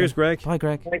 lads. Okay. Cheers, Greg. Bye,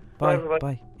 Greg. Thanks.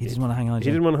 Bye. He didn't want to hang on.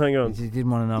 He didn't want to hang on. He didn't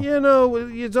want to know. You know,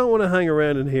 you don't want to hang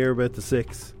around and hear about the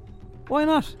 6. Why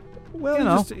not?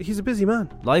 Well, he's a busy man.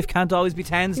 Life can't always be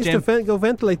tens, He Jim. needs to go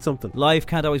ventilate something. Life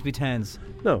can't always be tens.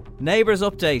 No. Neighbours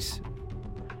update.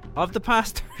 Of the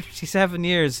past 37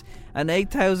 years and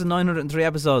 8,903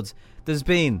 episodes, there's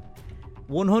been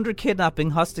 100 kidnapping,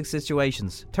 hostage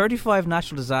situations, 35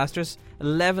 natural disasters,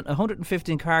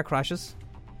 115 car crashes,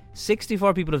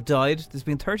 64 people have died, there's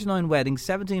been 39 weddings,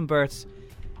 17 births,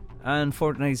 and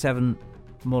 487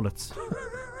 mullets,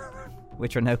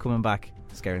 which are now coming back,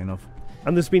 scary enough.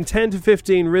 And there's been 10 to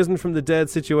 15 risen from the dead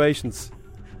situations.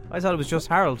 I thought it was just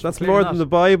Harold. That's more than the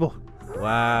Bible.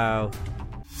 Wow.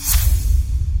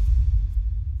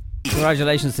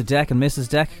 Congratulations to Deck and Mrs.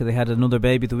 Deck. They had another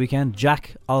baby at the weekend,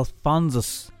 Jack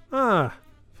Alphonsus. Ah,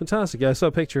 fantastic. Yeah, I saw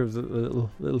a picture of the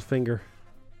little finger.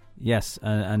 Yes,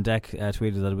 and Deck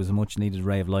tweeted that it was a much needed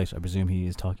ray of light. I presume he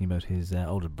is talking about his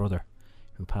older brother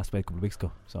who passed away a couple of weeks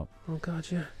ago. So. Oh God,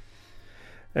 yeah.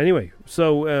 Anyway,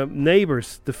 so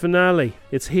Neighbours, the finale,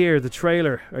 it's here, the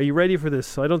trailer. Are you ready for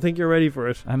this? I don't think you're ready for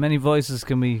it. How many voices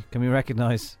can we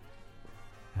recognise?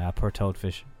 Poor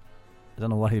Toadfish. I don't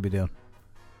know what he'll be doing.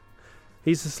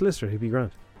 He's a solicitor, he'd be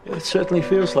grand. It certainly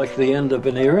feels like the end of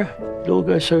an era. It all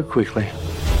goes so quickly.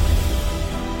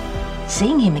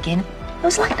 Seeing him again, it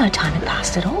was like no time had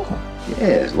passed at all. Yeah,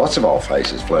 there's lots of old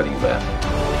faces floating about.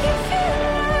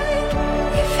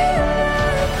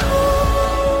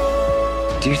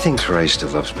 Do you think Therese still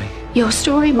loves me? Your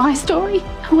story, my story.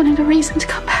 I wanted a reason to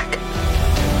come back.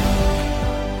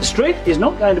 The street is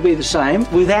not going to be the same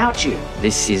without you.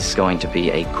 This is going to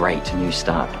be a great new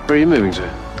start. Where are you moving to?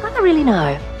 I don't really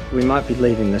know. We might be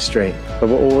leaving the street, but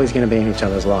we're always going to be in each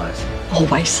other's lives.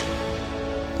 Always.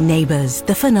 Neighbours,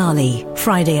 the finale,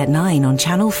 Friday at 9 on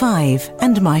Channel 5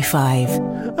 and My5.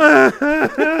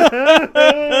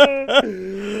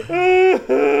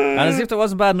 And as if there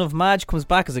wasn't bad enough, Madge comes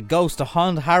back as a ghost to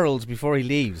haunt Harold before he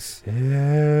leaves.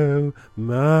 Oh,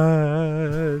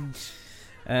 Madge.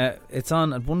 It's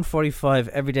on at 1:45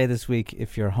 every day this week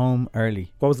if you're home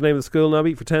early. What was the name of the school,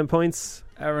 Nobby, for 10 points?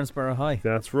 Erinsborough High.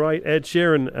 That's right. Ed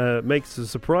Sheeran makes a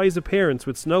surprise appearance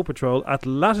with Snow Patrol at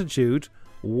Latitude.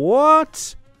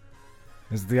 What?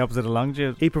 Is it the opposite of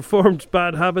Longitude? He performed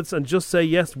Bad Habits and Just Say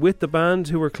Yes with the band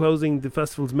who were closing the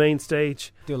festival's main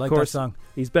stage. Do you like of course, that song?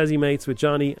 He's busy mates with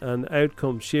Johnny, and out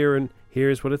comes Sheeran.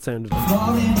 Here's what it sounded like.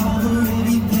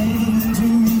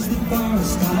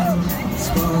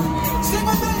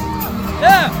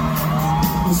 Yeah!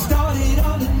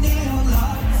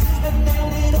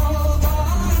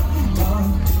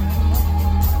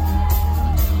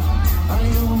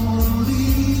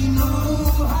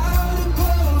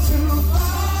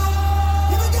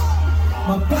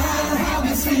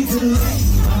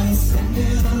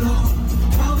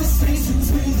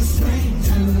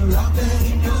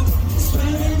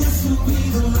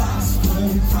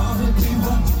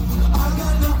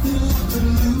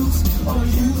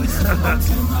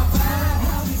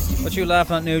 What you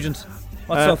laughing at, Nugent?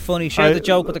 What's so funny? Share the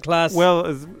joke with the class. Well,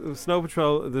 as Snow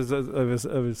Patrol, there's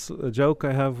a joke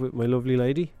I have with my lovely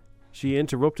lady. She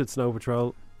interrupted Snow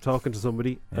Patrol talking to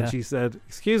somebody, Yeah. and she said,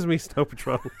 "Excuse me, Snow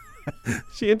Patrol."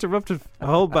 She interrupted a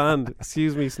whole band.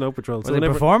 "Excuse me, Snow Patrol." Were they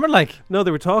performing like? No,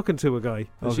 they were talking to a guy,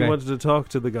 and she Okay. wanted to talk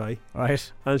to the guy.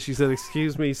 Right. And she said,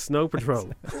 "Excuse me, Snow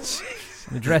Patrol."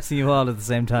 Addressing you all at the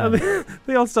same time. And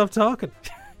they all stopped talking.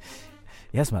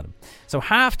 Yes, madam. So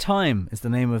Half Time is the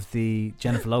name of the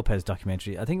Jennifer Lopez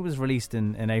documentary. I think it was released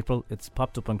in April. It's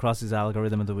popped up on Cross's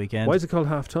algorithm at the weekend. Why is it called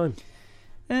Half Time?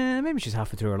 Maybe she's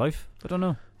halfway through her life. I don't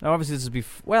know. Now, obviously, this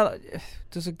is well,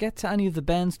 does it get to any of the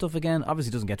Ben stuff again?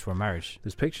 Obviously, it doesn't get to her marriage.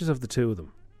 There's pictures of the two of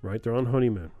them, right? They're on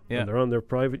honeymoon. Yeah. And they're on their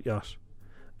private yacht.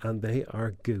 And they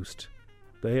are goosed.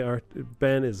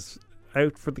 Ben is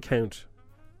out for the count.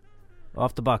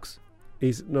 Off the box.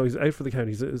 He's out for the count.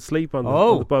 He's asleep on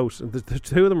the boat. And the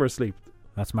two of them are asleep.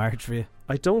 That's marriage for you.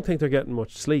 I don't think they're getting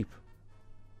much sleep.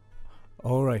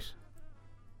 All right.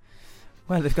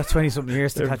 Well, they've got 20-something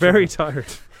years to They're catch very up. tired.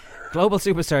 Global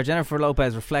superstar Jennifer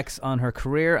Lopez reflects on her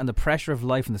career and the pressure of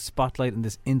life in the spotlight in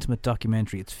this intimate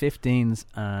documentary. It's 15s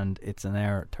and it's an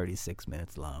hour 36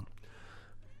 minutes long.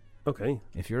 Okay.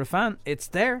 If you're a fan, it's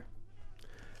there.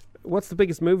 What's the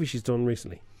biggest movie she's done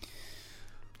recently?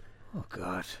 Oh,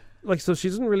 God. Like, so she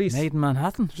doesn't release... Made in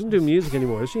Manhattan? She doesn't do music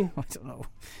anymore, is she? I don't know.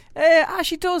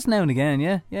 She does now and again,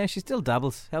 yeah. Yeah, she still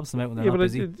dabbles. Helps them out when they're not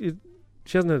busy.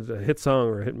 She hasn't had a hit song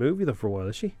or a hit movie, though, for a while,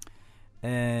 is she?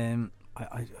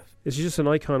 Is she just an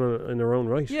icon in her own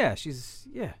right? Yeah, she's...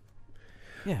 Yeah.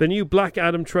 The new Black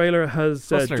Adam trailer has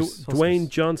Hustlers. Dwayne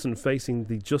Johnson facing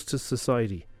the Justice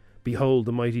Society. Behold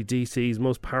the mighty DC's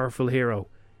most powerful hero.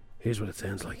 Here's what it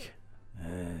sounds like.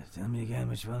 Tell me again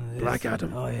which one it is. Black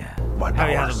Adam. Oh, yeah. My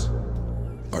powers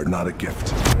are not a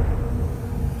gift,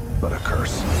 but a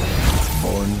curse.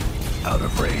 Born out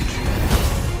of rage.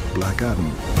 Black Adam.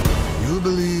 You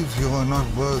believe you are not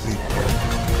worthy,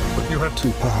 but you have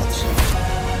two paths.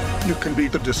 You can be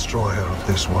the destroyer of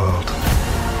this world,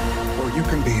 or you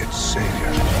can be its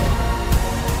savior.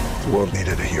 The world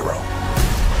needed a hero.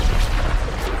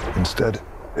 Instead,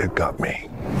 it got me.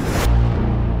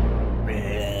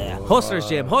 Hustlers,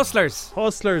 Jim. Hustlers.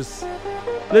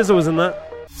 Lizzo was in that.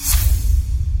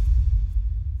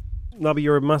 Nobby,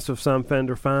 you're a massive Sam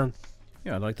Fender fan.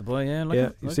 Yeah, I like the boy, yeah. I like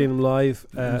him. You've seen him live.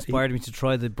 He inspired me to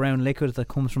try the brown liquid that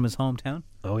comes from his hometown.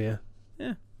 Oh, yeah.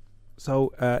 Yeah.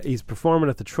 So he's performing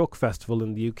at the Truck Festival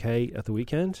in the UK at the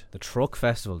weekend. The Truck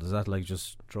Festival? Does that like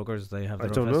just truckers? They have their I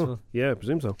own don't festival? know. Yeah, I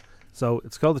presume so. So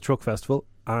it's called the Truck Festival,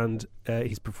 and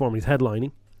he's performing. He's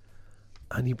headlining,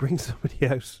 and he brings somebody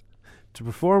out to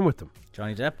perform with them.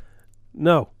 Johnny Depp?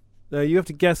 No. You have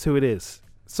to guess who it is.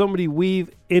 Somebody we've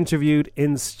interviewed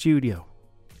in studio.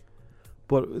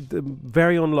 But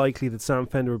very unlikely that Sam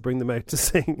Fender would bring them out to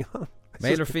sing.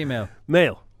 Male or female?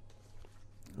 Male.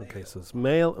 Okay, so it's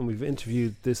male, and we've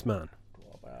interviewed this man.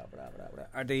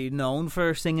 Are they known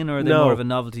for singing, or are they more of a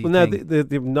novelty well, thing? No,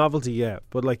 the novelty, yeah.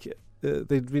 But like,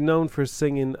 they'd be known for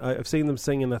singing. I've seen them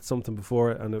singing at something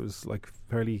before, and it was like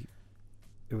fairly...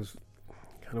 It was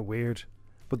kind of weird.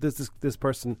 But this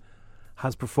person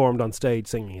has performed on stage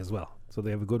singing as well, so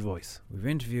they have a good voice. We've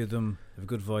interviewed them. They have a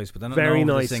good voice, but they're not very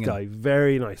known nice for guy,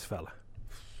 very nice fella.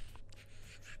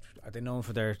 Are they known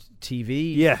for their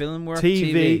TV, Yeah, film work?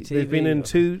 TV. They've been in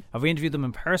two. Have we interviewed them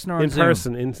in person or in Zoom?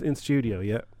 person in studio?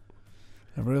 Yeah.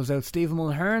 That rules out Stephen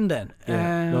Mulhern then.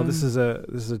 Yeah. No, this is a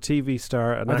TV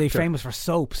star. An Are they actor. famous for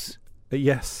soaps?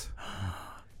 Yes.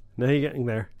 Now you're getting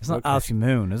there. It's not Alfie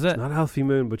Moon, is it? It's not Alfie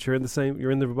Moon, but you're in the same.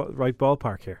 You're in the right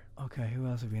ballpark here. Okay, who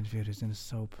else have we interviewed who's in a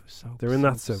soap? They're in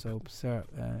that soap.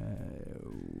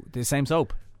 The same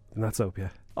soap? In that soap, yeah.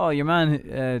 Oh, your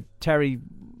man, Terry...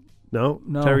 No.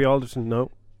 Terry Alderton,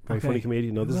 no. Very funny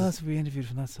comedian. No, who else have we interviewed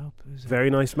from that soap? Very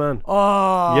nice man.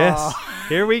 Oh! Yes.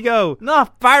 Here we go.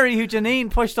 Not Barry, who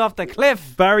Janine pushed off the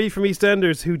cliff. Barry from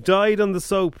EastEnders, who died on the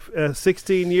soap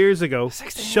 16 years ago.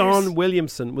 16 Sean years.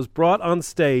 Williamson was brought on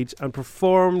stage and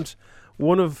performed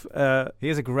one of... he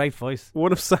has a great voice.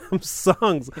 One of Sam's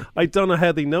songs. I don't know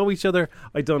how they know each other.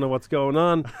 I don't know what's going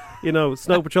on. You know,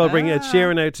 Snow Patrol bring Ed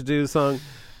Sheeran out to do the song.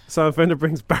 Sam Fender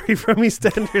brings Barry from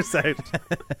EastEnders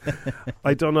out.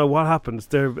 I don't know what happened.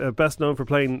 They're best known for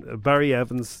playing Barry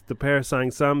Evans. The pair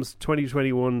sang Sam's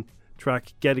 2021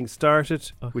 track Getting Started,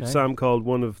 which Sam called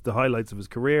one of the highlights of his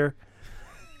career.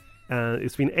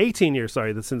 It's been 18 years,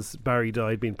 that since Barry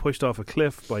died, being pushed off a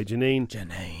cliff by Janine.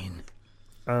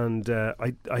 And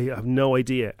I have no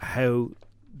idea how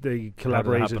they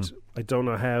collaborated. I don't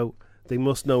know how. They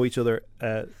must know each other.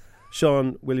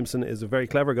 Sean Williamson is a very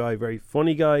clever guy, very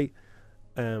funny guy,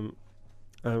 and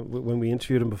when we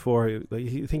interviewed him before.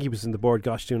 I think he was in the Board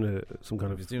Gosh doing some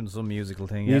kind of... He's doing some musical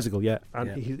thing. Musical, yeah.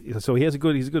 And so he's a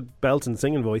good belting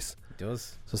singing voice. He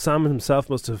does. So Sam himself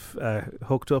must have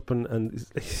hooked up and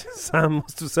Sam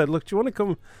must have said, look, do you want to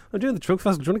come? I'm doing the Truck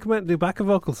Festival. Do you want to come out and do backup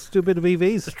vocals? Do a bit of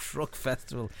EVs? The Truck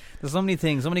Festival. There's so many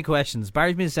things, so many questions.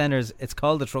 Barry's Music Centres, it's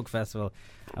called the Truck Festival.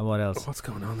 And what else? What's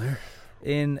going on there?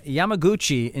 In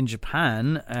Yamaguchi in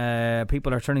Japan,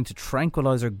 people are turning to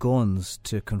tranquilizer guns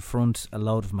to confront a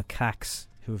load of macaques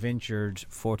who have injured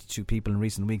 42 people in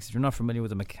recent weeks. If you're not familiar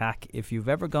with a macaque, if you've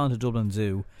ever gone to Dublin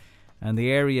Zoo and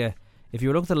the area, if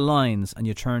you look at the lines and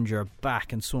you turned your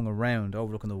back and swung around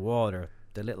overlooking the water,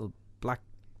 the little black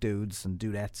dudes and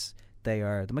dudettes, they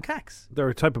are the macaques. They're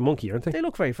a type of monkey, aren't they? They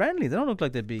look very friendly. They don't look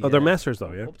like they'd be... Oh, they're messers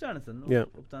though, yeah. Up to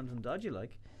anything dodgy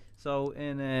like. So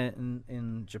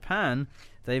in Japan,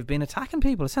 they've been attacking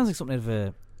people. It sounds like something out of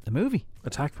a movie.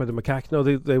 Attacked by the macaque. No,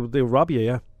 they rob you,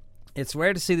 yeah. It's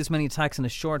rare to see this many attacks in a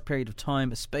short period of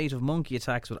time. A spate of monkey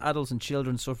attacks with adults and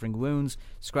children suffering wounds,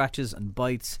 scratches and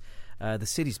bites. The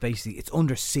city's basically, it's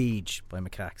under siege by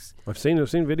macaques. I've seen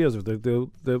videos of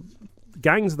the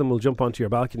gangs of them will jump onto your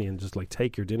balcony and just like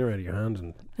take your dinner out of your hand.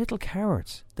 And little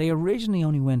cowards. They originally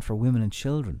only went for women and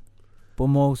children. But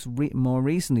more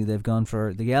recently, they've gone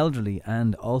for the elderly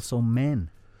and also men.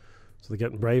 So they're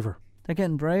getting braver. They're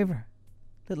getting braver.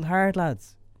 Little hard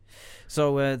lads.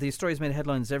 So these stories made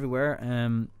headlines everywhere.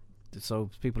 So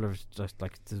people are just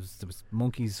like, there was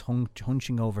monkeys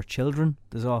hunching over children.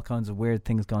 There's all kinds of weird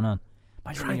things going on.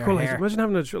 Tranquilizer. Imagine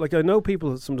having I know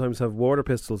people sometimes have water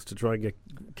pistols to try and get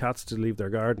cats to leave their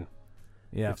garden.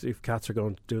 Yeah. If cats are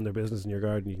doing their business in your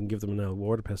garden, you can give them a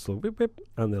water pistol, whip, whip,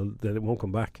 and they won't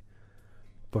come back.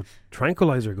 But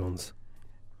tranquilizer guns.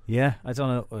 Yeah, I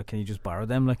don't know. Can you just borrow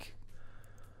them? Like,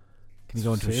 can you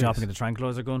go into a shop and get a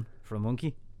tranquilizer gun for a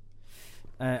monkey?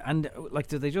 And like,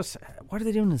 do they just? What are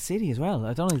they doing in the city as well?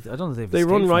 I don't know. They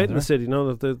run riot in the city.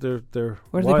 No, they're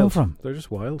where do wild. They come from? They're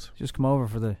just wild. Just come over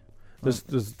for the. There's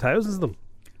thousands of them.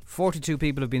 42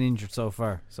 people have been injured so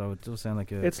far. So it does sound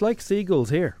like a. It's like seagulls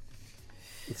here.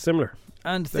 It's similar.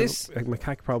 And this a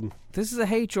macaque problem. This is a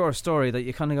HR story that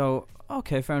you kind of go,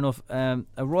 okay, fair enough. A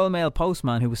Royal Mail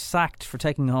postman who was sacked for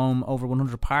taking home over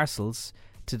 100 parcels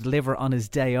to deliver on his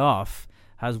day off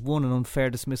has won an unfair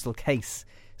dismissal case.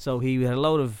 So he had a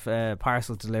load of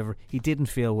parcels to deliver. He didn't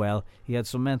feel well. He had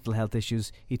some mental health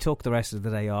issues. He took the rest of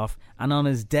the day off. And on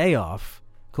his day off,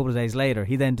 a couple of days later,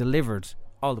 he then delivered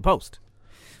all the post.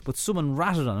 But someone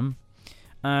ratted on him.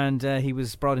 And he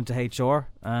was brought into HR,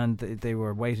 and they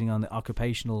were waiting on the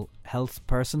occupational health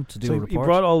person to do a report. He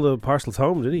brought all the parcels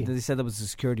home, did he? They said that was a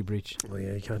security breach. Oh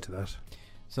yeah, you can't do that.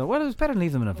 So well, it was better to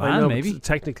leave them in a van, maybe.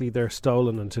 Technically, they're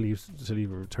stolen until he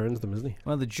returns them, isn't he?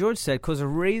 Well, the judge said, because a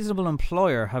reasonable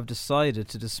employer have decided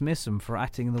to dismiss him for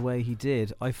acting in the way he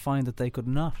did, I find that they could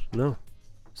not. No.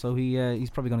 So he's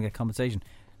probably going to get compensation.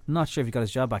 Not sure if he got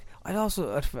his job back. I'd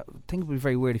think it would be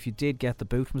very weird if you did get the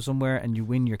boot from somewhere and you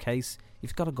win your case.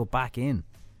 You've got to go back in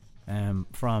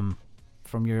from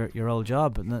your old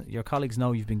job, and your colleagues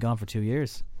know you've been gone for 2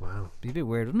 years. Wow, be a bit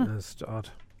weird, wouldn't it? That's odd.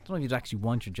 I don't know if you'd actually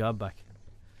want your job back.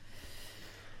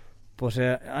 But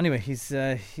anyway, he's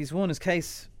won his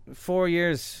case 4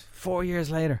 years. 4 years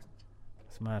later,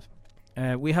 it's mad.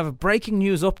 We have a breaking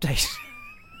news update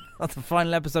of the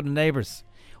final episode of Neighbours.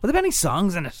 Will there be any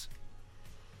songs in it?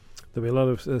 There'll be a lot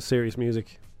of serious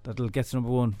music. That'll get to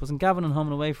number one. Wasn't Gavin and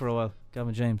humming away for a while?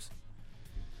 Gavin James.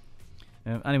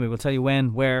 Anyway, we'll tell you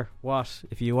when, where, what,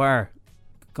 if you are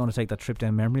going to take that trip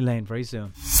down memory lane very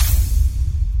soon.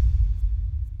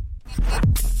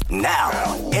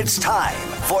 Now it's time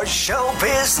for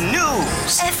Showbiz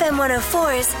News. FM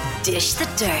 104's Dish the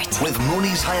Dirt. With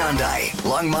Mooney's Hyundai,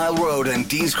 Long Mile Road and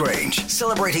Dean's Grange.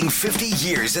 Celebrating 50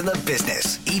 years in the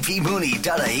business.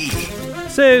 epmooney.ie.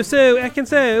 So,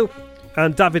 Ekin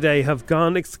and Davide have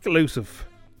gone exclusive.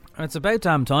 It's about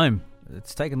damn time.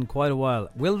 It's taken quite a while.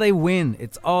 Will they win?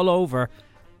 It's all over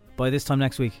by this time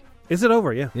next week. Is it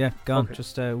over? Yeah. Yeah, gone. Okay.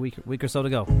 Just a week or so to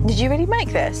go. Did you really make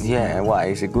this? Yeah, why?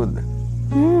 Is it good?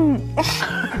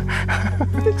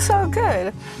 It's so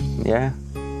good. Yeah.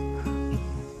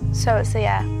 So it's a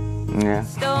yeah. Yeah.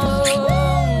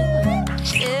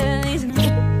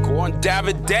 Go on,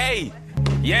 Davide.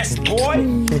 Yes,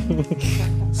 boy.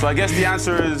 So I guess the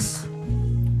answer is...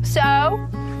 So,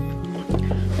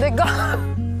 the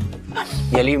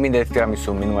Yeah, leave me the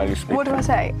tiramisu meanwhile you speak. What do I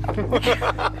say?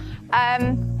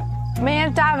 Me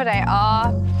and Davide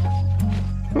are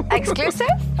exclusive,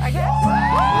 I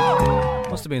guess.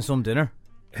 Must have been some dinner.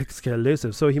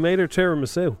 Exclusive. So he made her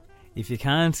tiramisu. If you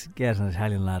can't get an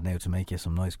Italian lad now to make you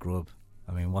some nice grub,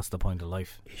 I mean, what's the point of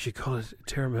life? You should call it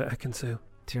tiramisu.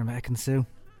 Dear Mac and Sue.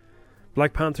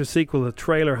 Black Panther sequel, the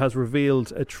trailer has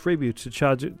revealed a tribute to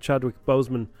Chadwick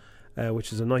Boseman,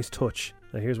 which is a nice touch.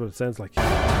 Now here's what it sounds like. I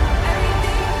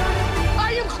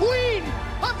am queen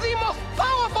of the most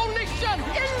powerful nation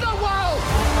in the world,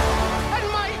 and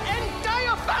my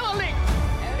entire family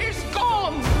is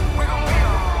gone.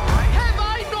 Have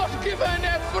I not given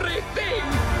everything?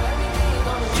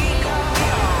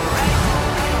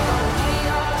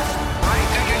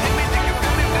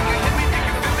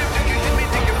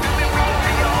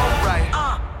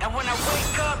 And when I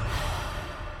wake up,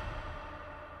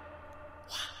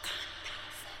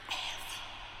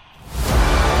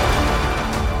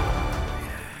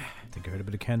 I think I heard a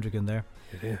bit of Kendrick in there.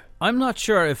 Yeah. I'm not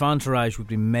sure if Entourage would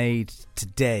be made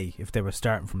today if they were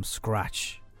starting from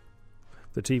scratch.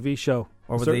 The TV show.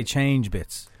 Or would they change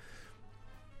bits?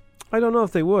 I don't know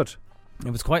if they would.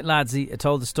 It was quite ladsy. It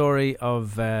told the story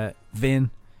of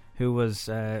Vin, who was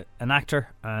an actor,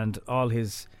 and all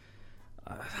his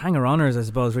hanger-oners, I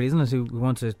suppose, really, isn't it, who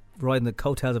want to ride in the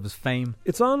coattails of his fame.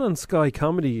 It's on Sky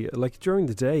Comedy, like, during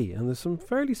the day, and there's some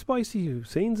fairly spicy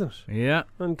scenes in it. Yeah.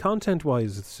 And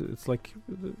content-wise, it's like,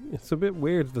 it's a bit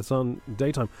weird that it's on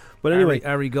daytime. But anyway...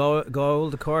 Ari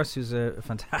Gold, of course, who's a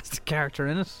fantastic character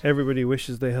in it. Everybody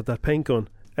wishes they had that paint gun.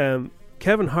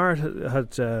 Kevin Hart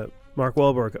had Mark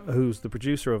Wahlberg, who's the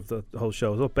producer of the whole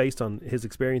show. It's all based on his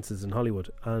experiences in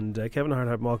Hollywood. And Kevin Hart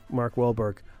had Mark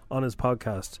Wahlberg on his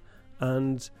podcast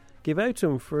and gave out to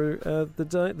him for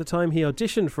the time he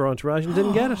auditioned for Entourage and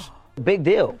didn't get it. Big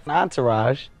deal.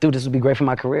 Entourage. Dude, this would be great for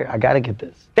my career. I gotta get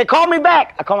this. They called me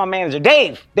back. I call my manager,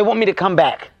 Dave. They want me to come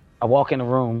back. I walk in the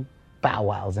room. Bow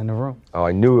Wow's in the room. Oh,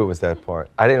 I knew it was that part.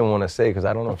 I didn't want to say because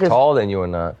I don't know if taller than you or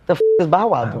not. The is Bow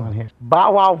Wow doing here?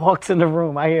 Bow Wow walks in the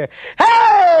room. I hear,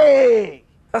 hey!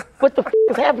 What the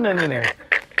is happening in there?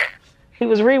 He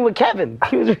was reading with Kevin.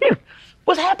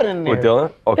 What's happening in there? With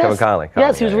Dylan? Oh, yes. Kevin Conley.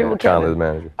 Yes, he was reading with Kevin. Conley's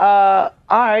manager. All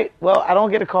right. Well, I don't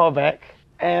get a call back.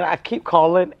 And I keep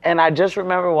calling. And I just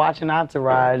remember watching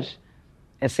Entourage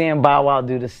and seeing Bow Wow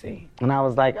do the scene. And I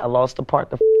was like, I lost the part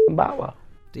to Bow Wow.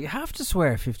 Do you have to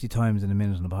swear 50 times in a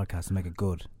minute on the podcast to make it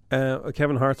good?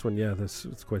 Kevin Hart's one, yeah,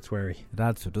 it's quite sweary. It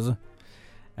adds to it, does it?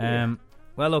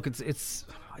 Well, look, it's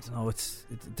I don't know,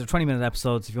 they're 20-minute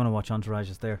episodes. If you want to watch Entourage,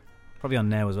 it's there. Probably on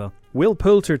now as well. Will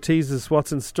Poulter teases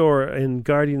what's in store in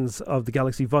Guardians of the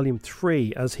Galaxy Volume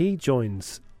 3 as he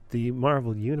joins the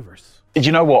Marvel Universe. Do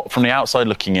you know what? From the outside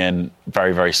looking in,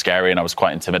 very, very scary, and I was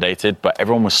quite intimidated, but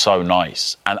everyone was so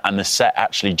nice. And the set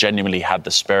actually genuinely had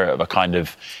the spirit of a kind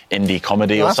of indie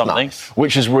comedy or something,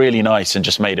 which was really nice and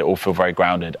just made it all feel very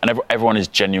grounded. And everyone is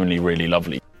genuinely really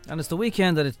lovely. And it's the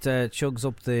weekend that it chugs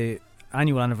up the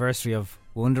annual anniversary of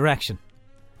One Direction.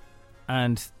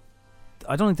 And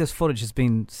I don't think this footage has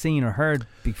been seen or heard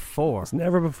before. It's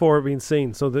never before been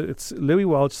seen. So it's Louis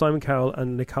Walsh, Simon Cowell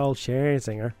and Nicole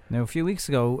Scherzinger. Now, a few weeks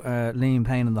ago, Liam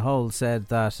Payne in The Hole said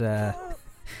that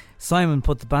Simon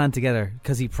put the band together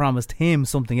because he promised him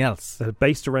something else. That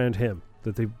based around him.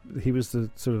 That he was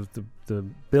the sort of the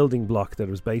building block that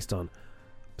it was based on.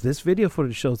 But this video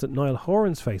footage shows that Niall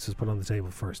Horan's face was put on the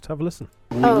table first. Have a listen.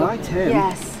 We liked him.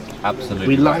 Yes. Absolutely.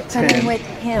 We liked him. With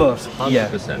him. But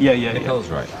 100%. Yeah. Nicole's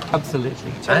right.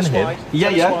 Absolutely. And him.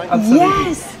 Yeah, absolutely.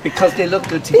 Yes. Because they look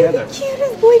good together. They're the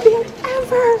cutest boy band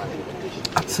ever.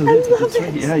 Absolutely. I love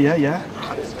it. Yeah.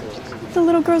 The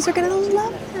little girls are going to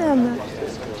love them.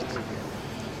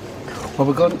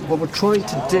 What we're trying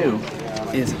to do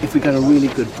is, if we got a really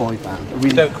good boy band, if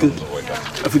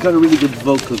we got a really good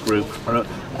vocal group or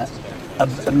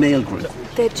a male group.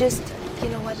 They're just, you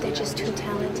know what? They're just too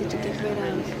talented to get rid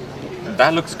of.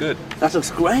 That looks good. That looks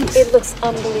great. It looks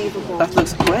unbelievable. That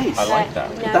looks great. I like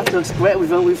that. That looks great.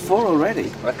 We've 4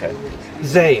 already. Okay.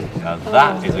 Zayn. Now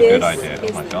that is a good idea.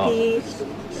 Oh my God.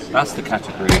 That's the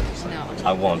category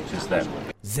I want, just then.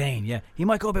 Zayn, yeah. He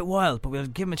might go a bit wild, but we'll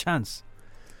give him a chance.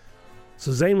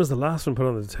 So Zayn was the last one put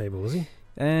on the table, was he?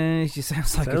 She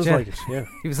sounds like it, yeah.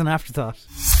 He was an afterthought.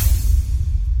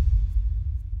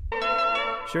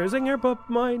 Scherzinger put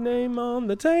my name on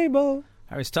the table.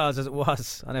 Harry Styles, as it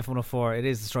was on F104, it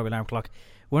is the Strawberry Alarm Clock.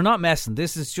 We're not messing.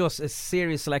 This is just a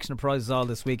serious selection of prizes all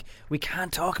this week. We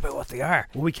can't talk about what they are.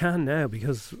 Well, we can now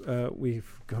because we're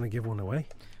going to give one away.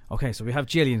 Okay, so we have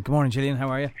Gillian. Good morning, Gillian. How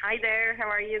are you? Hi there. How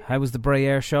are you? How was the Bray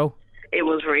Air show? It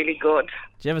was really good.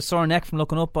 Did you have a sore neck from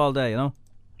looking up all day, you know?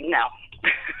 No.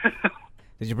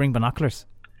 Did you bring binoculars?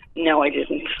 No, I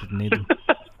didn't. Didn't need them.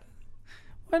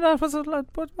 Why not?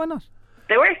 Why not?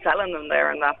 They were selling them there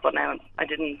and that, but now I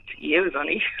didn't use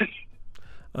any.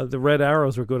 The red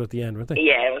arrows were good at the end, weren't they?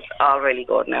 Yeah, it was all really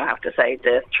good now, I have to say.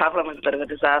 The travelling was a bit of a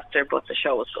disaster, but the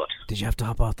show was good. Did you have to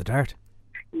hop off the dart?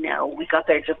 No, we got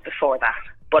there just before that.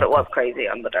 But it was crazy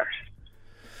on the dirt.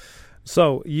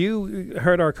 So you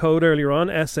heard our code earlier on,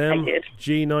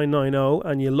 SMG990,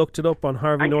 and you looked it up on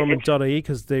harveynorman.ie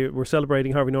because they were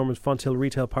celebrating Harvey Norman's Fonthill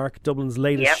Retail Park, Dublin's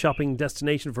latest shopping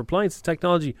destination for appliances,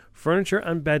 technology, furniture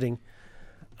and bedding.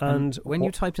 And when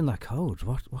you typed in that code,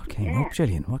 what came up,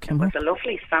 Gillian? What came up? It was a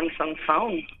lovely Samsung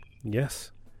phone.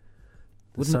 Yes.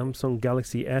 The Samsung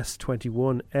Galaxy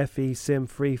S21 FE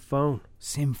SIM-free phone.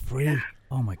 SIM-free? Yeah.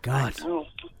 Oh my God.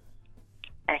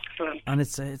 Excellent. And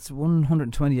it's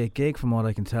 128 gig from what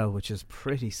I can tell, which is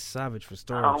pretty savage for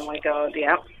storage. Oh my God,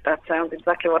 yeah. That sounds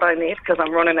exactly what I need because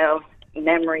I'm running out of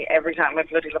memory every time I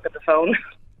bloody look at the phone.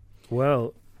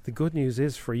 Well, the good news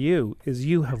is for you is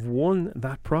you have won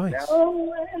that prize.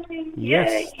 Oh,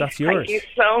 yes, that's yours. Thank you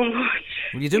so much.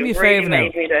 Will you do me a favour now?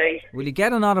 Will you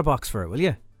get an OtterBox for it, will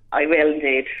you? I will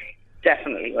indeed.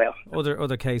 Definitely will.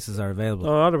 Other cases are available.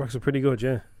 Oh, OtterBox are pretty good,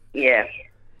 yeah. Yeah.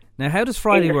 Now, how does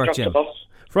Friday work, Jim?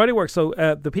 Friday works. So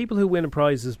the people who win a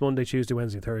prize is Monday, Tuesday,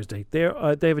 Wednesday, Thursday. They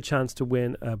have a chance to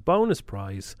win a bonus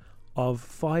prize of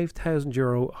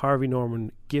 €5,000 Harvey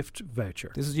Norman gift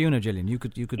voucher. This is you now, Gillian. You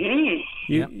could.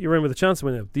 You're in with a chance to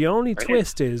win it. The only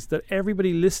twist is that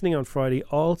everybody listening on Friday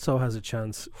also has a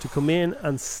chance to come in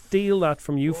and steal that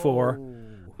from you four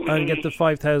and get the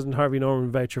 5,000 Harvey Norman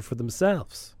voucher for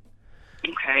themselves.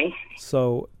 Okay.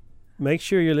 So make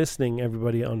sure you're listening,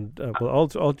 everybody, on all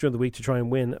during the week to try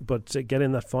and win, but get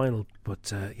in that final.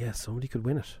 But somebody could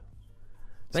win it.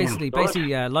 Basically,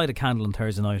 light a candle on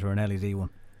Thursday night or an LED one.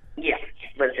 Yeah,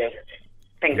 will do.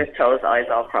 Fingers, toes, eyes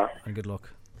all crossed. And good luck.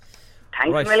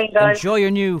 Thanks a million, guys. Enjoy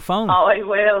your new phone. Oh, I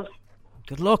will.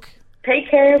 Good luck. Take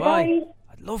care, bye.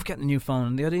 I'd love getting a new phone,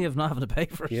 and the idea of not having to pay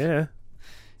for it. Yeah,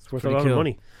 it's worth a lot of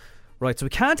money. Right, so we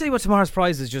can't tell you what tomorrow's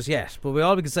prize is just yet, but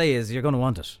all we can say is you're going to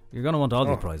want it. You're going to want all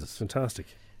the prizes. Fantastic.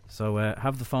 So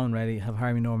have the phone ready, have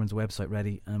Harvey Norman's website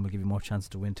ready, and we'll give you more chance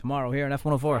to win tomorrow here on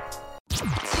F104.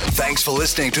 Thanks for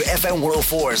listening to FM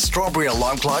 104's Strawberry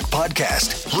Alarm Clock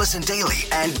podcast. Listen daily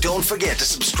and don't forget to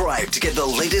subscribe to get the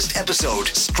latest episode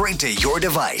straight to your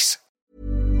device.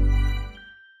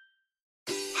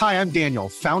 Hi, I'm Daniel,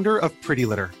 founder of Pretty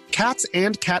Litter. Cats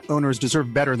and cat owners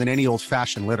deserve better than any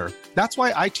old-fashioned litter. That's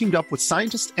why I teamed up with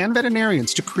scientists and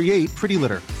veterinarians to create Pretty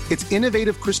Litter. Its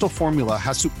innovative crystal formula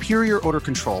has superior odor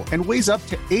control and weighs up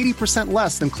to 80%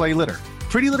 less than clay litter.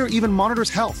 Pretty Litter even monitors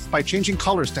health by changing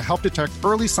colors to help detect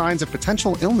early signs of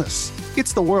potential illness.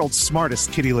 It's the world's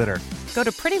smartest kitty litter. Go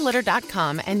to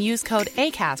prettylitter.com and use code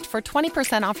ACAST for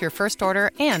 20% off your first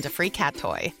order and a free cat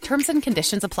toy. Terms and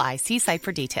conditions apply. See site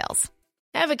for details.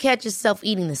 Ever catch yourself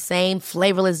eating the same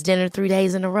flavorless dinner 3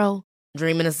 days in a row?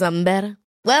 Dreaming of something better?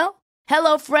 Well,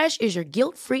 HelloFresh is your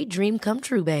guilt-free dream come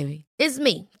true, baby. It's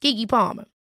me, Keke Palmer.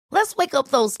 Let's wake up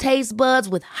those taste buds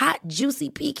with hot, juicy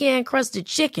pecan-crusted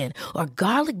chicken or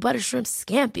garlic butter shrimp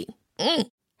scampi.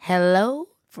 Hello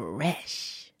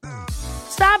Fresh.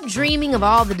 Stop dreaming of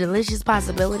all the delicious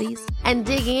possibilities and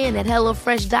dig in at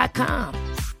HelloFresh.com.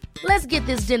 Let's get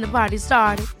this dinner party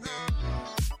started.